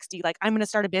 0 to 60. Like I'm going to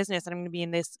start a business and I'm going to be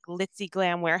in this glitzy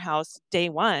glam warehouse day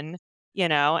one, you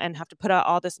know, and have to put out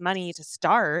all this money to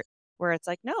start. Where it's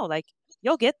like, no, like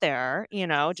you'll get there, you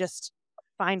know, just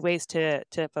find ways to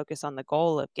focus on the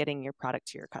goal of getting your product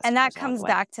to your customers. And that comes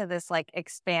back to this like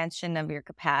expansion of your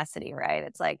capacity, right?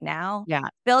 It's like now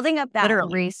building up that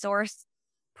resource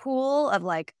pool of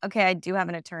like, okay, I do have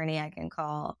an attorney I can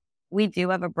call. We do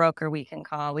have a broker we can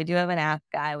call. We do have an app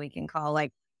guy we can call.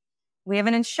 Like we have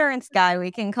an insurance guy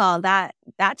we can call. That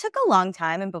took a long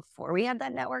time. And before we had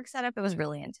that network set up, it was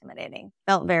really intimidating.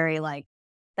 Felt very like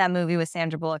that movie with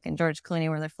Sandra Bullock and George Clooney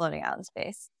where they're floating out in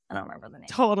space. I don't remember the name.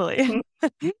 Totally.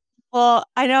 Well,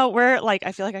 I know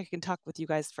I feel like I can talk with you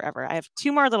guys forever. I have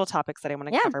 2 more little topics that I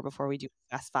want to cover before we do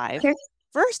Fast 5. Sure.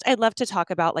 First, I'd love to talk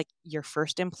about like your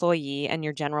first employee and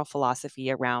your general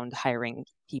philosophy around hiring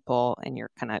people and your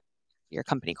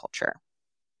company culture.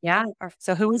 Yeah.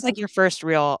 So who was like your first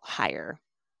real hire?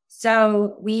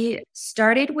 So we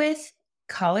started with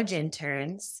college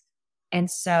interns.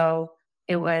 And so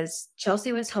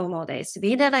Chelsea was home all day.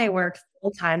 Sabina and I worked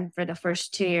full time for the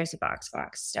first 2 years of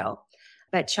BOXFOX still.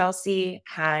 But Chelsea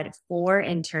had 4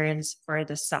 interns for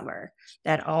the summer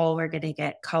that all were going to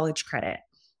get college credit.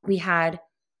 We had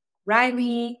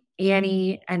Riley,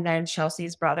 Annie, and then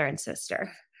Chelsea's brother and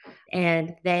sister.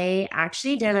 And they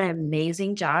actually did an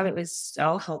amazing job. It was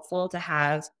so helpful to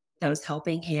have those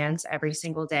helping hands every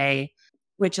single day,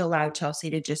 which allowed Chelsea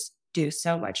to just do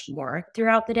so much more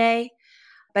throughout the day.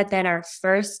 But then our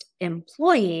first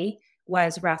employee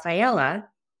was Rafaela.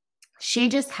 She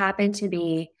just happened to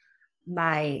be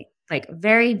my like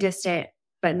very distant,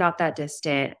 but not that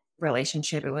distant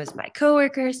relationship. It was my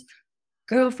coworker's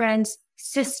girlfriend's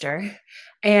sister.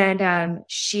 And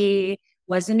she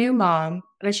was a new mom,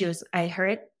 but I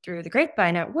heard through the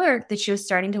grapevine at work that she was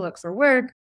starting to look for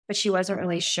work, but she wasn't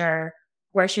really sure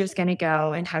where she was going to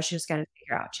go and how she was going to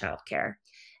figure out childcare.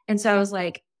 And so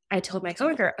I told my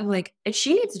coworker, I'm like, if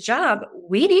she needs a job,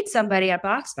 we need somebody at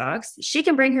BOXFOX. She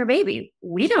can bring her baby.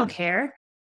 We don't care.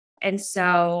 And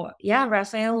so,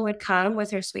 Rafaela would come with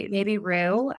her sweet baby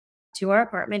Rue to our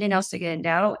apartment in El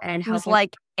Segundo and Who's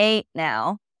like 8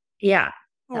 now. Yeah.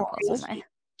 Oh,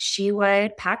 she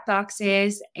would pack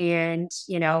boxes and,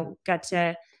 got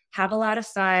to have a lot of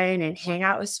fun and hang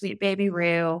out with sweet baby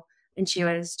Rue. And she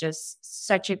was just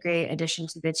such a great addition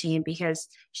to the team because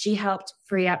she helped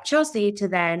free up Chelsea to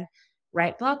then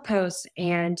write blog posts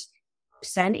and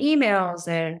send emails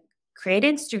and create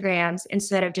Instagrams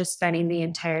instead of just spending the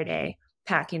entire day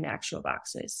packing the actual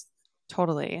boxes.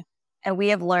 Totally. And we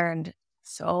have learned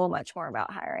so much more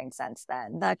about hiring since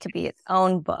then. That could be its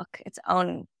own book, its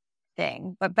own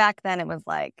thing. But back then it was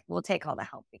like, we'll take all the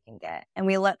help we can get. And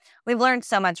we've learned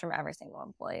so much from every single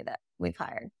employee that we've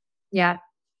hired. Yeah.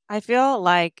 I feel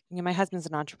like my husband's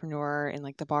an entrepreneur in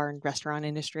like the bar and restaurant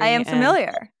industry. I am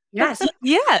familiar. Yes.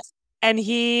 Yes. And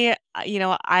he,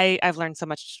 I've learned so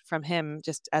much from him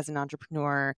just as an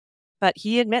entrepreneur, but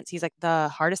he admits, he's like, the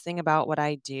hardest thing about what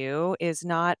I do is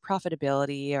not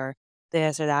profitability or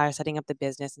this or that, or setting up the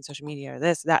business and social media or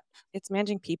this, that. It's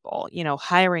managing people,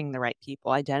 hiring the right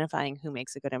people, identifying who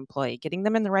makes a good employee, getting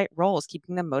them in the right roles,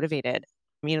 keeping them motivated.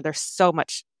 There's so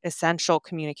much essential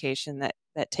communication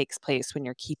that takes place when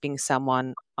you're keeping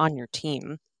someone on your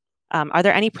team. Are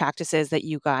there any practices that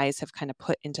you guys have kind of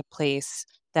put into place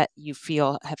that you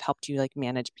feel have helped you like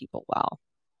manage people well?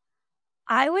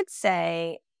 I would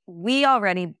say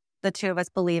the 2 of us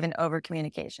believe in over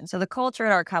communication. So the culture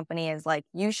at our company is like,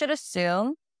 you should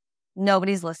assume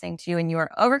nobody's listening to you and you are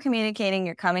over communicating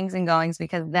your comings and goings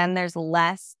because then there's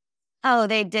less, oh,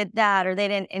 they did that or they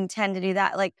didn't intend to do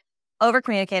that. Like over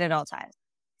communicate at all times.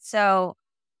 So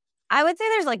I would say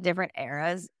there's like different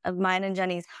eras of mine and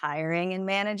Jenni's hiring and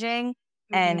managing.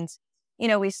 Mm-hmm. And,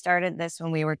 we started this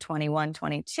when we were 21,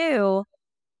 22.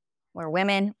 We're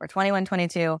women. We're 21,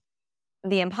 22.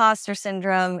 The imposter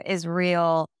syndrome is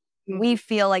real. Mm-hmm. We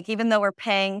feel like even though we're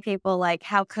paying people, like,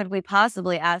 how could we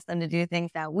possibly ask them to do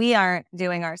things that we aren't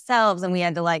doing ourselves? And we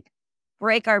had to like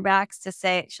break our backs to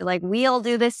say, like, we'll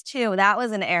do this too. That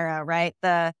was an era, right?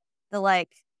 The like,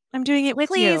 I'm doing it with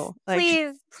you.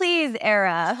 Please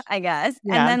era, I guess.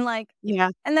 Yeah. And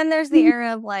then and then there's the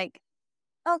era of like,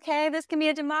 okay, this can be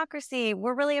a democracy.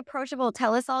 We're really approachable.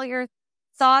 Tell us all your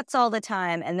thoughts all the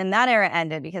time. And then that era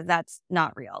ended because that's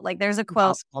not real. Like there's a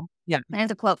quote. Impossible. Yeah. There's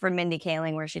a quote from Mindy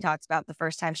Kaling where she talks about the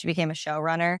first time she became a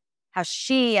showrunner, how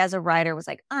she as a writer was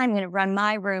like, I'm going to run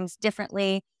my rooms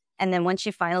differently. And then when she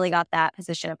finally got that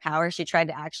position of power, she tried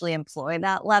to actually employ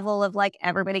that level of like,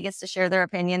 everybody gets to share their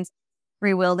opinions,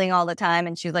 rewielding all the time.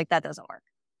 And she was like, that doesn't work.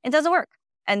 It doesn't work.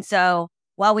 And so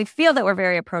while we feel that we're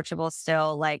very approachable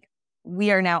still, like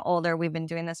we are now older, we've been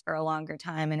doing this for a longer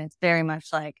time. And it's very much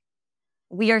like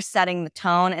we are setting the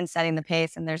tone and setting the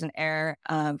pace. And there's an air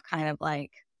of kind of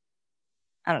like,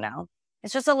 I don't know.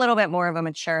 It's just a little bit more of a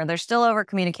mature. There's still over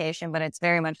communication, but it's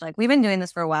very much like we've been doing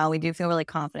this for a while. We do feel really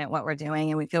confident what we're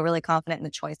doing and we feel really confident in the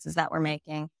choices that we're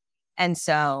making. And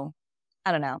so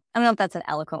I don't know. I don't know if that's an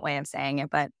eloquent way of saying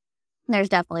it, but there's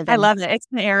definitely been. I love it. It's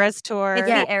the Eras Tour. It's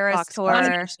the Eras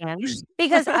Tour.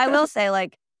 Because I will say,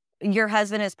 like, your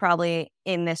husband is probably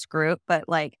in this group, but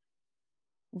like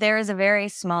there is a very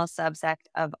small subsect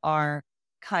of our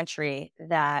country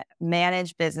that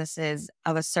manage businesses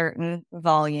of a certain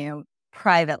volume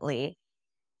privately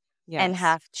and Yes.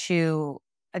 have to,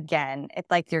 again, it's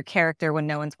like your character when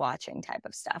no one's watching type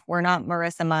of stuff. We're not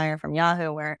Marissa Meyer from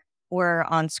Yahoo, where we're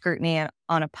on scrutiny and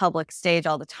on a public stage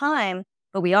all the time,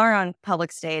 but we are on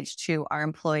public stage to our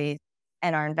employees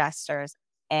and our investors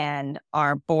and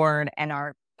our board and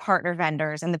our partner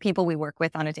vendors and the people we work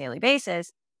with on a daily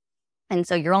basis. And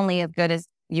so you're only as good as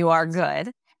you are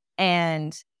good.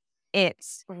 And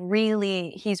it's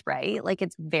really, he's right. Like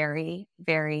it's very,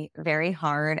 very, very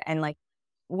hard. And like,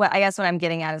 what I guess what I'm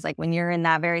getting at is like when you're in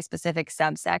that very specific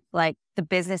subsect, like the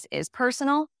business is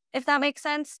personal, if that makes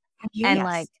sense. And Yes.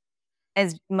 like,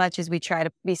 as much as we try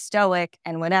to be stoic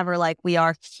and whatever, like we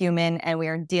are human and we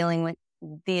are dealing with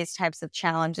these types of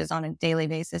challenges on a daily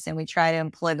basis. And we try to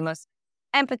employ the most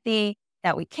empathy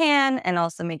that we can and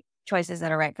also make choices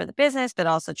that are right for the business, but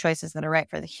also choices that are right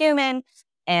for the human.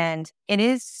 And it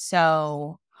is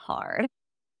so hard.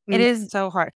 It is so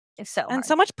hard. It's so And hard.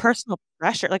 so much personal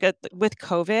pressure. Like with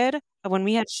COVID, when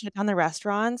we had shut down the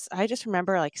restaurants, I just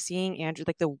remember like seeing Andrew,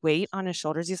 like the weight on his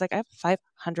shoulders. He's like, I have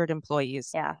 500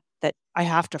 employees Yeah. that I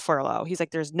have to furlough. He's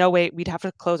like, there's no way we'd have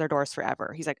to close our doors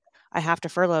forever. He's like, I have to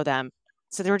furlough them.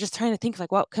 So they were just trying to think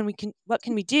like, what can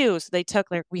we do? So they took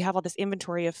like, we have all this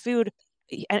inventory of food.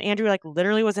 And Andrew like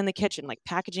literally was in the kitchen, like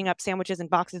packaging up sandwiches and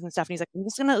boxes and stuff. And he's like, I'm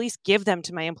just going to at least give them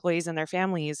to my employees and their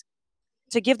families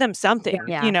to give them something,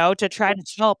 Yeah. you know, to try to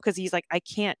help. Cause he's like, I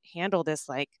can't handle this,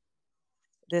 like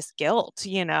this guilt,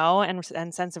 you know, and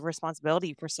sense of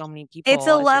responsibility for so many people. It's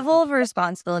a level of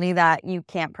responsibility that you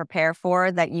can't prepare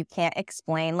for, that you can't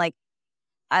explain. Like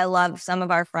I love some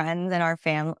of our friends and our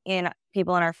family and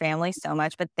people in our family so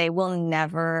much, but they will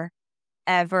never,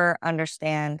 ever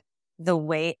understand the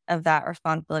weight of that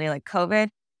responsibility. Like COVID,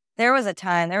 there was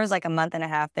like a month and a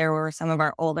half, there were some of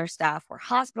our older staff were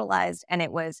hospitalized and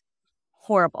it was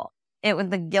horrible. It was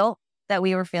the guilt that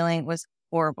we were feeling was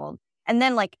horrible. And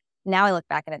then like, now I look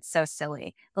back and it's so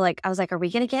silly. But like, I was like, are we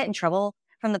going to get in trouble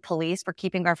from the police for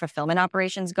keeping our fulfillment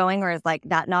operations going? Or is like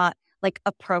that not like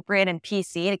appropriate and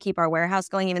PC to keep our warehouse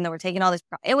going, even though we're taking all this?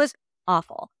 It was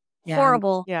awful,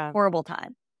 horrible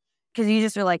time. Because you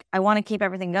just were like, I want to keep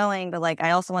everything going, but like,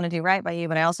 I also want to do right by you,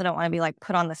 but I also don't want to be like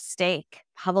put on the stake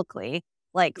publicly,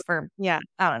 like for, I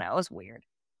don't know. It was weird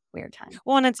time.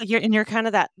 Well, and it's like you're kind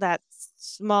of that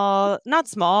small, not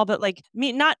small, but like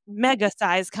not mega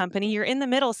size company. You're in the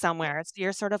middle somewhere. So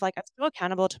you're sort of like, I'm still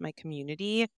accountable to my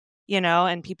community, you know,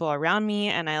 and people around me.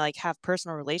 And I like have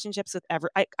personal relationships with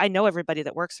I know everybody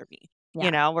that works for me,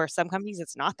 you know, where some companies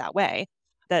it's not that way.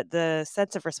 That the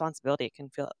sense of responsibility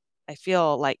I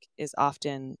feel like is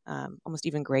often almost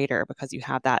even greater because you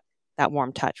have that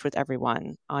warm touch with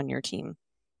everyone on your team.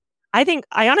 I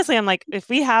honestly, I'm like, if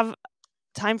we have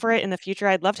time for it in the future,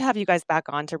 I'd love to have you guys back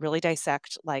on to really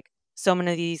dissect like so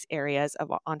many of these areas of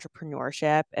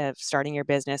entrepreneurship, of starting your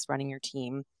business, running your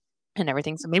team and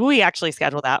everything. So maybe we actually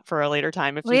schedule that for a later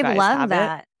time if you guys have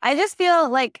that. I just feel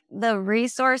like the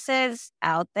resources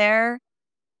out there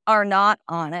are not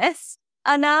honest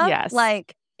enough. Yes.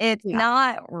 Like it's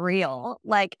not real.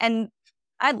 Like, and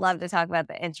I'd love to talk about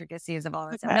the intricacies of all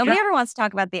this stuff. Nobody ever wants to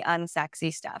talk about the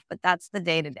unsexy stuff, but that's the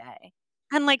day to day.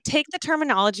 And like take the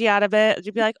terminology out of it.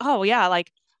 You'd be like, oh yeah,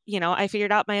 like, you know, I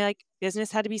figured out my like business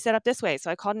had to be set up this way.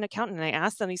 So I called an accountant and I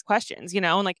asked them these questions, you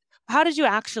know, and like, how did you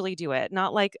actually do it?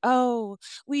 Not like, oh,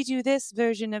 we do this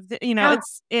version of the, you know,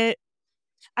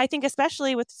 I think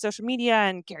especially with social media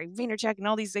and Gary Vaynerchuk and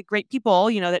all these like, great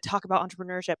people, you know, that talk about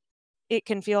entrepreneurship, it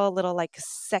can feel a little like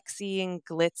sexy and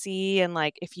glitzy. And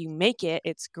like, if you make it,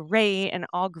 it's great and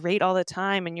all great all the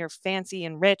time. And you're fancy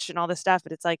and rich and all this stuff.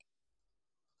 But it's like,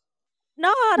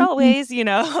 not always, you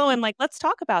know, and like, let's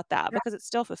talk about that because it's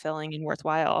still fulfilling and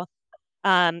worthwhile.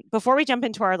 Before we jump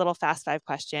into our little fast 5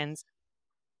 questions,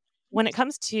 when it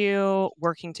comes to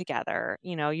working together,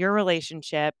 you know, your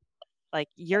relationship, like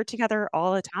you're together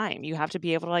all the time. You have to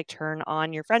be able to like turn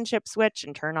on your friendship switch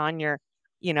and turn on your,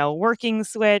 you know, working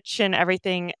switch and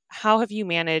everything. How have you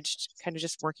managed kind of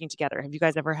just working together? Have you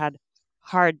guys ever had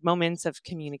hard moments of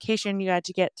communication you had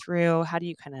to get through? How do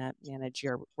you kind of manage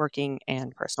your working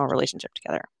and personal relationship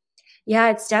together?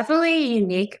 Yeah, it's definitely a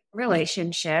unique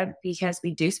relationship because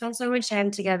we do spend so much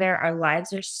time together. Our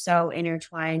lives are so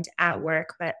intertwined at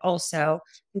work, but also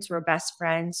since we're best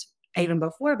friends, even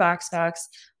before BOXFOX,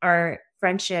 our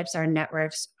friendships, our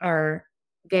networks are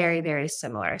very, very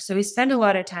similar. So we spend a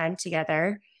lot of time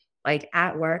together, like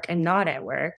at work and not at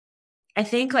work. I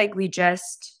think like we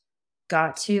just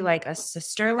got to like a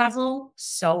sister level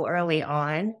so early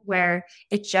on where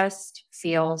it just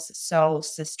feels so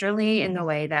sisterly in the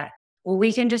way that, well,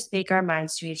 we can just speak our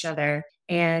minds to each other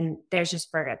and there's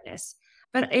just forgiveness.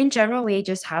 But in general, we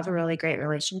just have a really great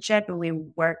relationship and we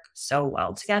work so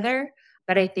well together.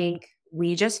 But I think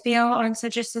we just feel on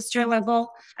such a sister level.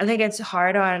 I think it's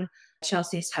hard on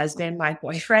Chelsea's husband, my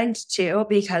boyfriend, too,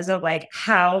 because of like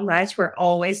how much we're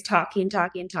always talking.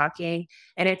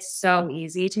 And it's so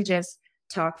easy to just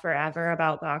talk forever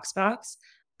about BOXFOX,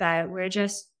 but we're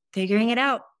just figuring it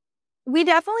out. We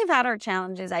definitely have had our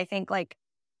challenges. I think like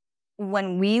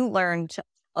when we learned to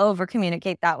over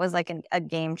communicate, that was like a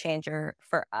game changer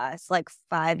for us like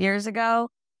 5 years ago,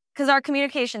 because our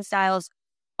communication styles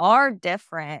are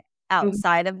different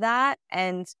outside of that.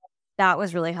 And that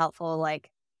was really helpful, like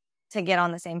to get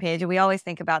on the same page. And we always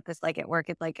think about this like at work,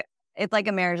 it's like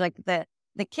a marriage, like the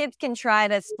kids can try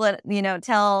to split,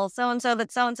 tell so-and-so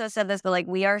that so-and-so said this, but like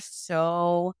we are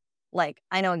so like,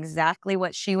 I know exactly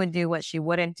what she would do, what she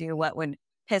wouldn't do, what would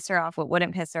piss her off, what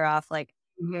wouldn't piss her off. Like,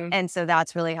 and so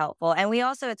that's really helpful. And we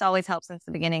also, it's always helped since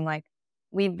the beginning. Like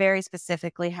we very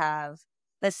specifically have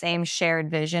the same shared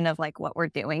vision of like what we're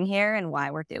doing here and why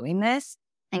we're doing this.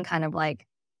 And kind of like,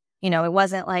 it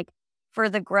wasn't like for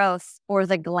the growth or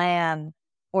the glam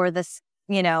or this,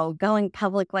 going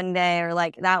public one day, or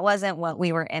like that wasn't what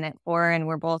we were in it for. And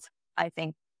we're both, I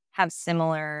think, have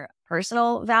similar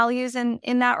personal values in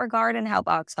that regard, and how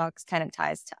BOXFOX kind of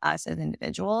ties to us as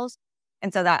individuals.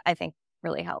 And so that I think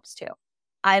really helps too.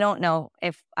 I don't know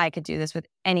if I could do this with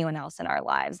anyone else in our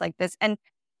lives like this. And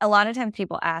a lot of times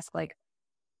people ask like,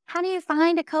 how do you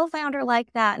find a co-founder like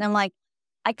that? And I'm like,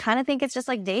 I kind of think it's just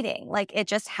like dating. Like it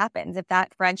just happens. If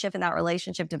that friendship and that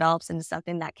relationship develops into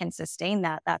something that can sustain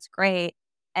that, that's great.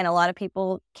 And a lot of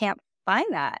people can't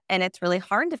find that. And it's really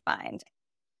hard to find.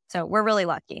 So we're really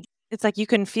lucky. It's like you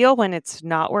can feel when it's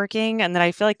not working. And then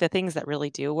I feel like the things that really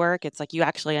do work, it's like you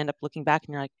actually end up looking back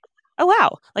and you're like, oh,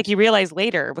 wow. Like you realize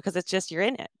later because it's just you're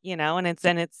in it,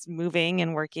 and it's moving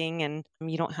and working and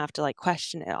you don't have to like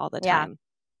question it all the time.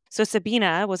 So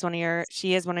Sabina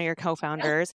she is one of your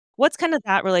co-founders. What's kind of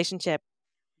that relationship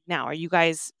now? Are you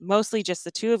guys mostly just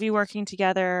the two of you working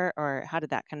together, or how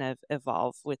did that kind of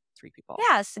evolve with three people?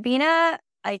 Yeah, Sabina,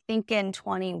 I think in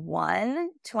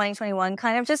 2021,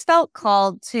 kind of just felt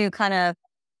called to kind of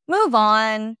move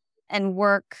on and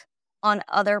work on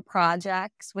other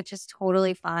projects, which is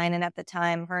totally fine. And at the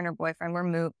time, her and her boyfriend were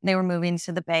moving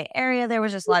to the Bay Area. There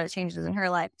was just a lot of changes in her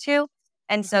life too.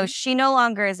 And so she no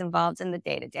longer is involved in the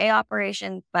day-to-day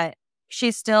operation, but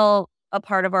she's still a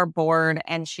part of our board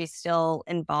and she's still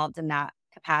involved in that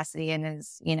capacity. And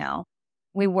is,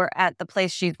 we were at the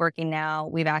place she's working now.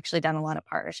 We've actually done a lot of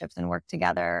partnerships and work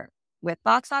together with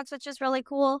BOXFOX, which is really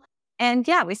cool. And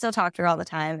yeah, we still talk to her all the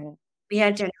time. And we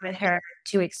had dinner with her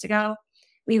 2 weeks ago.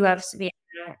 We love Sabina,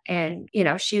 and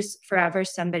she's forever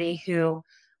somebody who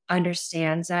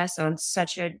understands us on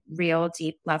such a real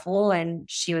deep level, and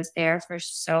she was there for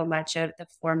so much of the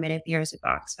formative years of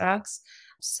BOXFOX.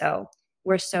 So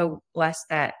we're so blessed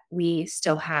that we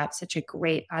still have such a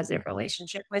great positive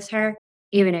relationship with her,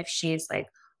 even if she's like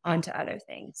onto other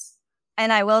things.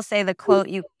 And I will say the quote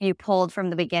you pulled from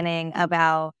the beginning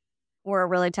about we're a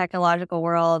really technological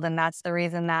world, and that's the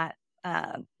reason that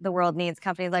the world needs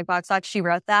companies like BOXFOX. She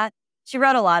wrote that. She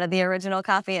wrote a lot of the original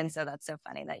copy, and so that's so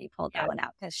funny that you pulled that one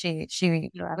out, because she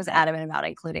was adamant about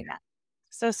including that.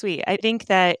 So sweet. I think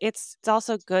that it's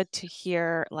also good to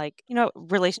hear like,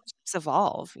 relationships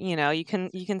evolve. You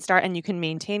can start and you can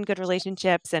maintain good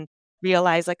relationships and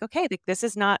realize like, okay, like this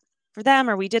is not for them,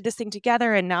 or we did this thing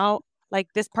together and now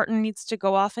like this partner needs to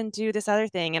go off and do this other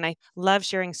thing. And I love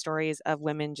sharing stories of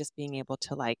women just being able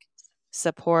to like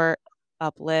support,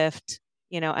 uplift,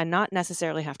 and not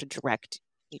necessarily have to direct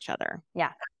each other.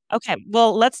 Yeah. Okay.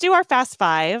 Well, let's do our fast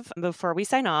five before we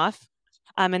sign off.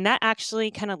 And that actually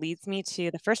kind of leads me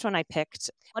to the first one I picked.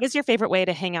 What is your favorite way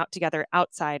to hang out together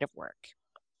outside of work?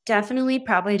 Definitely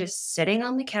probably just sitting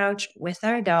on the couch with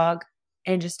our dog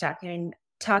and just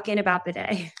talking about the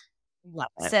day. Love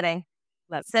it.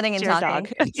 Sitting and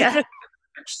talking. Yeah.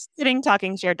 Sitting,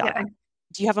 talking, shared dog. Yeah.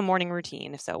 Do you have a morning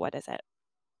routine? If so, what is it?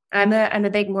 I'm a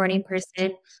big morning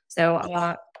person. So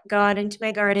I'll go out into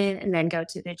my garden and then go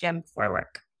to the gym before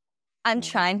work. I'm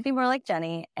trying to be more like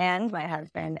Jenni and my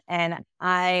husband. And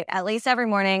at least every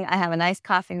morning, I have a nice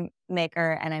coffee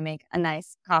maker and I make a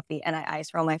nice coffee and I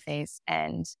ice roll my face.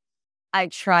 And I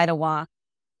try to walk,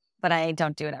 but I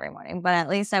don't do it every morning. But at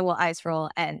least I will ice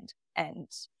roll and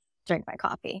drink my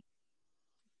coffee.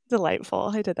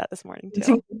 Delightful. I did that this morning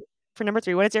too. For number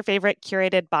 3, what is your favorite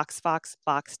curated BOXFOX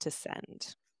box to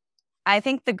send? I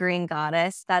think the Green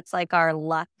Goddess, that's like our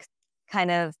luck kind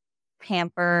of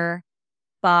pamper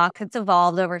box. It's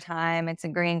evolved over time. It's a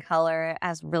green color. It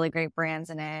has really great brands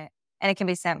in it. And it can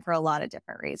be sent for a lot of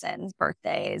different reasons.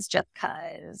 Birthdays, just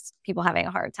because, people having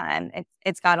a hard time.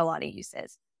 It's got a lot of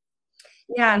uses.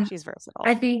 Yeah, She's versatile.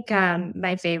 I think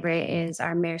my favorite is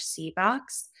our Merci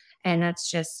box. And that's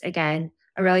just, again,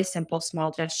 a really simple,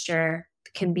 small gesture.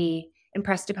 Can be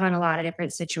impressed upon a lot of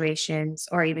different situations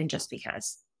or even just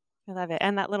because. I love it.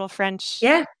 And that little French,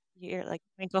 Yeah. your like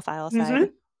Francophile side.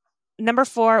 Number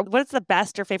 4, what's the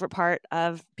best or favorite part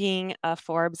of being a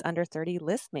Forbes Under 30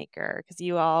 list maker? Because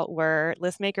you all were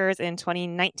list makers in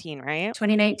 2019, right?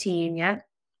 2019, yeah.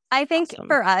 I think Awesome.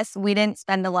 for us, we didn't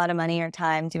spend a lot of money or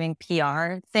time doing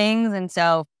PR things. And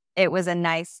so it was a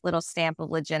nice little stamp of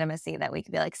legitimacy that we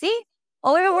could be like, see,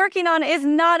 all we've been working on is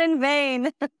not in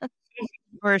vain.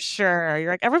 For sure.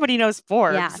 You're like, everybody knows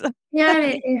Forbes. Yeah,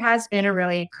 it has been a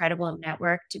really incredible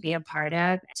network to be a part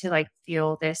of, to like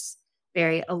feel this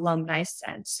very alumni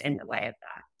sense in the way of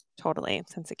that. Totally.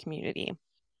 Sense of community.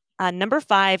 Number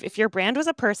 5, if your brand was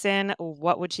a person,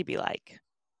 what would she be like?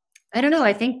 I don't know.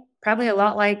 I think probably a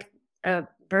lot like a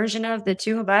version of the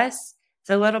two of us. It's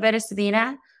a little bit of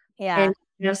Sabina. Yeah. And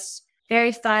just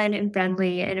very fun and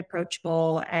friendly and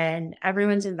approachable. And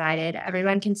everyone's invited.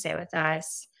 Everyone can sit with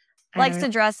us. Likes to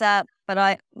dress up,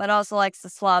 but also likes to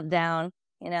slob down,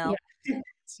 Yeah.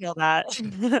 Feel that.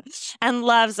 And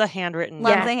loves a handwritten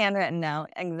Loves note. a handwritten note.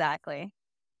 Exactly.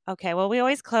 Okay, well, we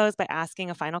always close by asking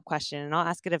a final question, and I'll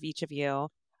ask it of each of you.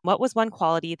 What was one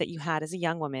quality that you had as a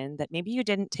young woman that maybe you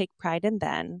didn't take pride in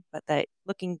then, but that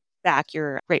looking back,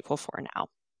 you're grateful for now?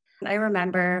 I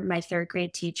remember my 3rd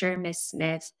grade teacher, Miss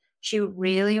Smith. She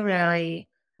really, really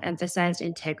emphasized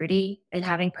integrity and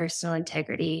having personal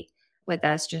integrity with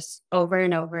us just over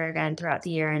and over again throughout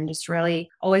the year, and just really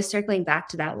always circling back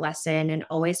to that lesson and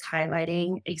always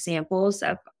highlighting examples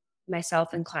of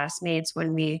myself and classmates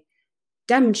when we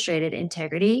demonstrated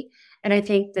integrity. And I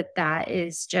think that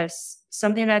is just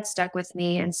something that stuck with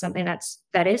me, and something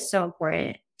that is so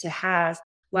important to have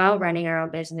while running our own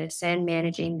business and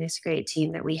managing this great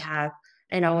team that we have,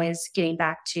 and always getting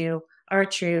back to our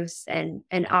truth and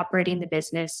operating the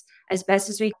business as best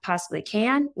as we possibly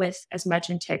can with as much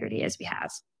integrity as we have.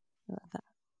 I love that.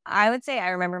 I would say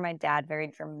I remember my dad very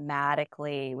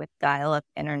dramatically with dial-up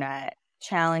internet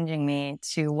challenging me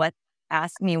to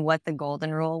ask me what the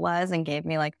golden rule was, and gave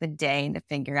me like the day to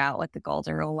figure out what the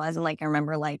golden rule was. And like I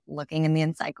remember like looking in the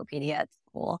encyclopedia at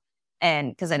school,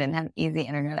 and because I didn't have easy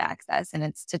internet access, and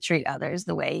it's to treat others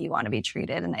the way you want to be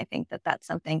treated. And I think that's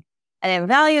something I didn't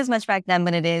value as much back then,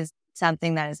 but it is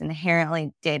something that is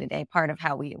inherently day-to-day part of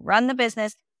how we run the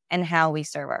business and how we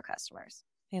serve our customers.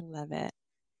 I love it.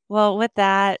 Well, with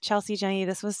that, Chelsea, Jenni,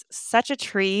 this was such a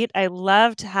treat. I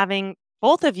loved having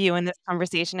both of you in this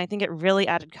conversation. I think it really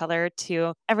added color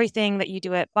to everything that you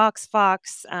do at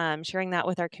BOXFOX, sharing that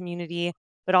with our community,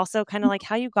 but also kind of like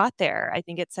how you got there. I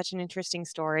think it's such an interesting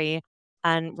story,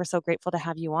 and we're so grateful to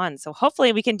have you on. So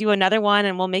hopefully we can do another one,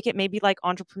 and we'll make it maybe like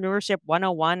Entrepreneurship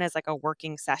 101 as like a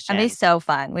working session. That'd be so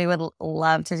fun. We would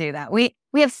love to do that. We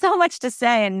have so much to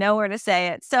say and nowhere to say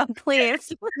it. So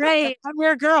please. Right. I'm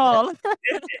your girl.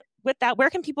 With that, where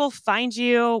can people find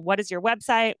you? What is your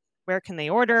website? Where can they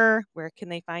order? Where can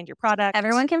they find your product?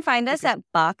 Everyone can find us at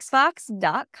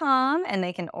BOXFOX.com, and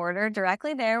they can order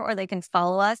directly there, or they can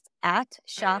follow us at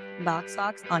Shop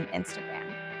BOXFOX on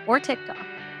Instagram or TikTok.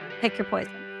 Pick your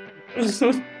poison.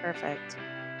 Perfect.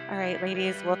 All right,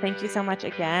 ladies. Well, thank you so much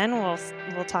again.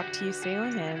 We'll talk to you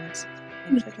soon, and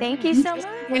thank you so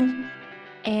much.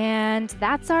 And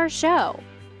that's our show.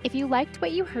 If you liked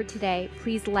what you heard today,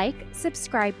 please like,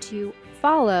 subscribe to,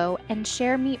 follow, and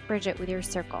share Meet Bridget with your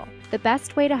circle. The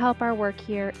best way to help our work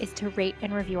here is to rate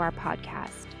and review our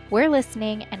podcast. We're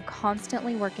listening and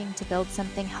constantly working to build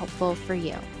something helpful for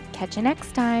you. Catch you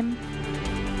next time.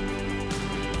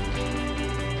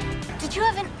 Did you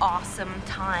have an awesome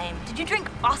time? Did you drink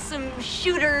awesome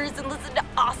shooters and listen to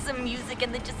awesome music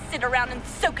and then just sit around and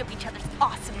soak up each other's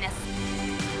awesomeness?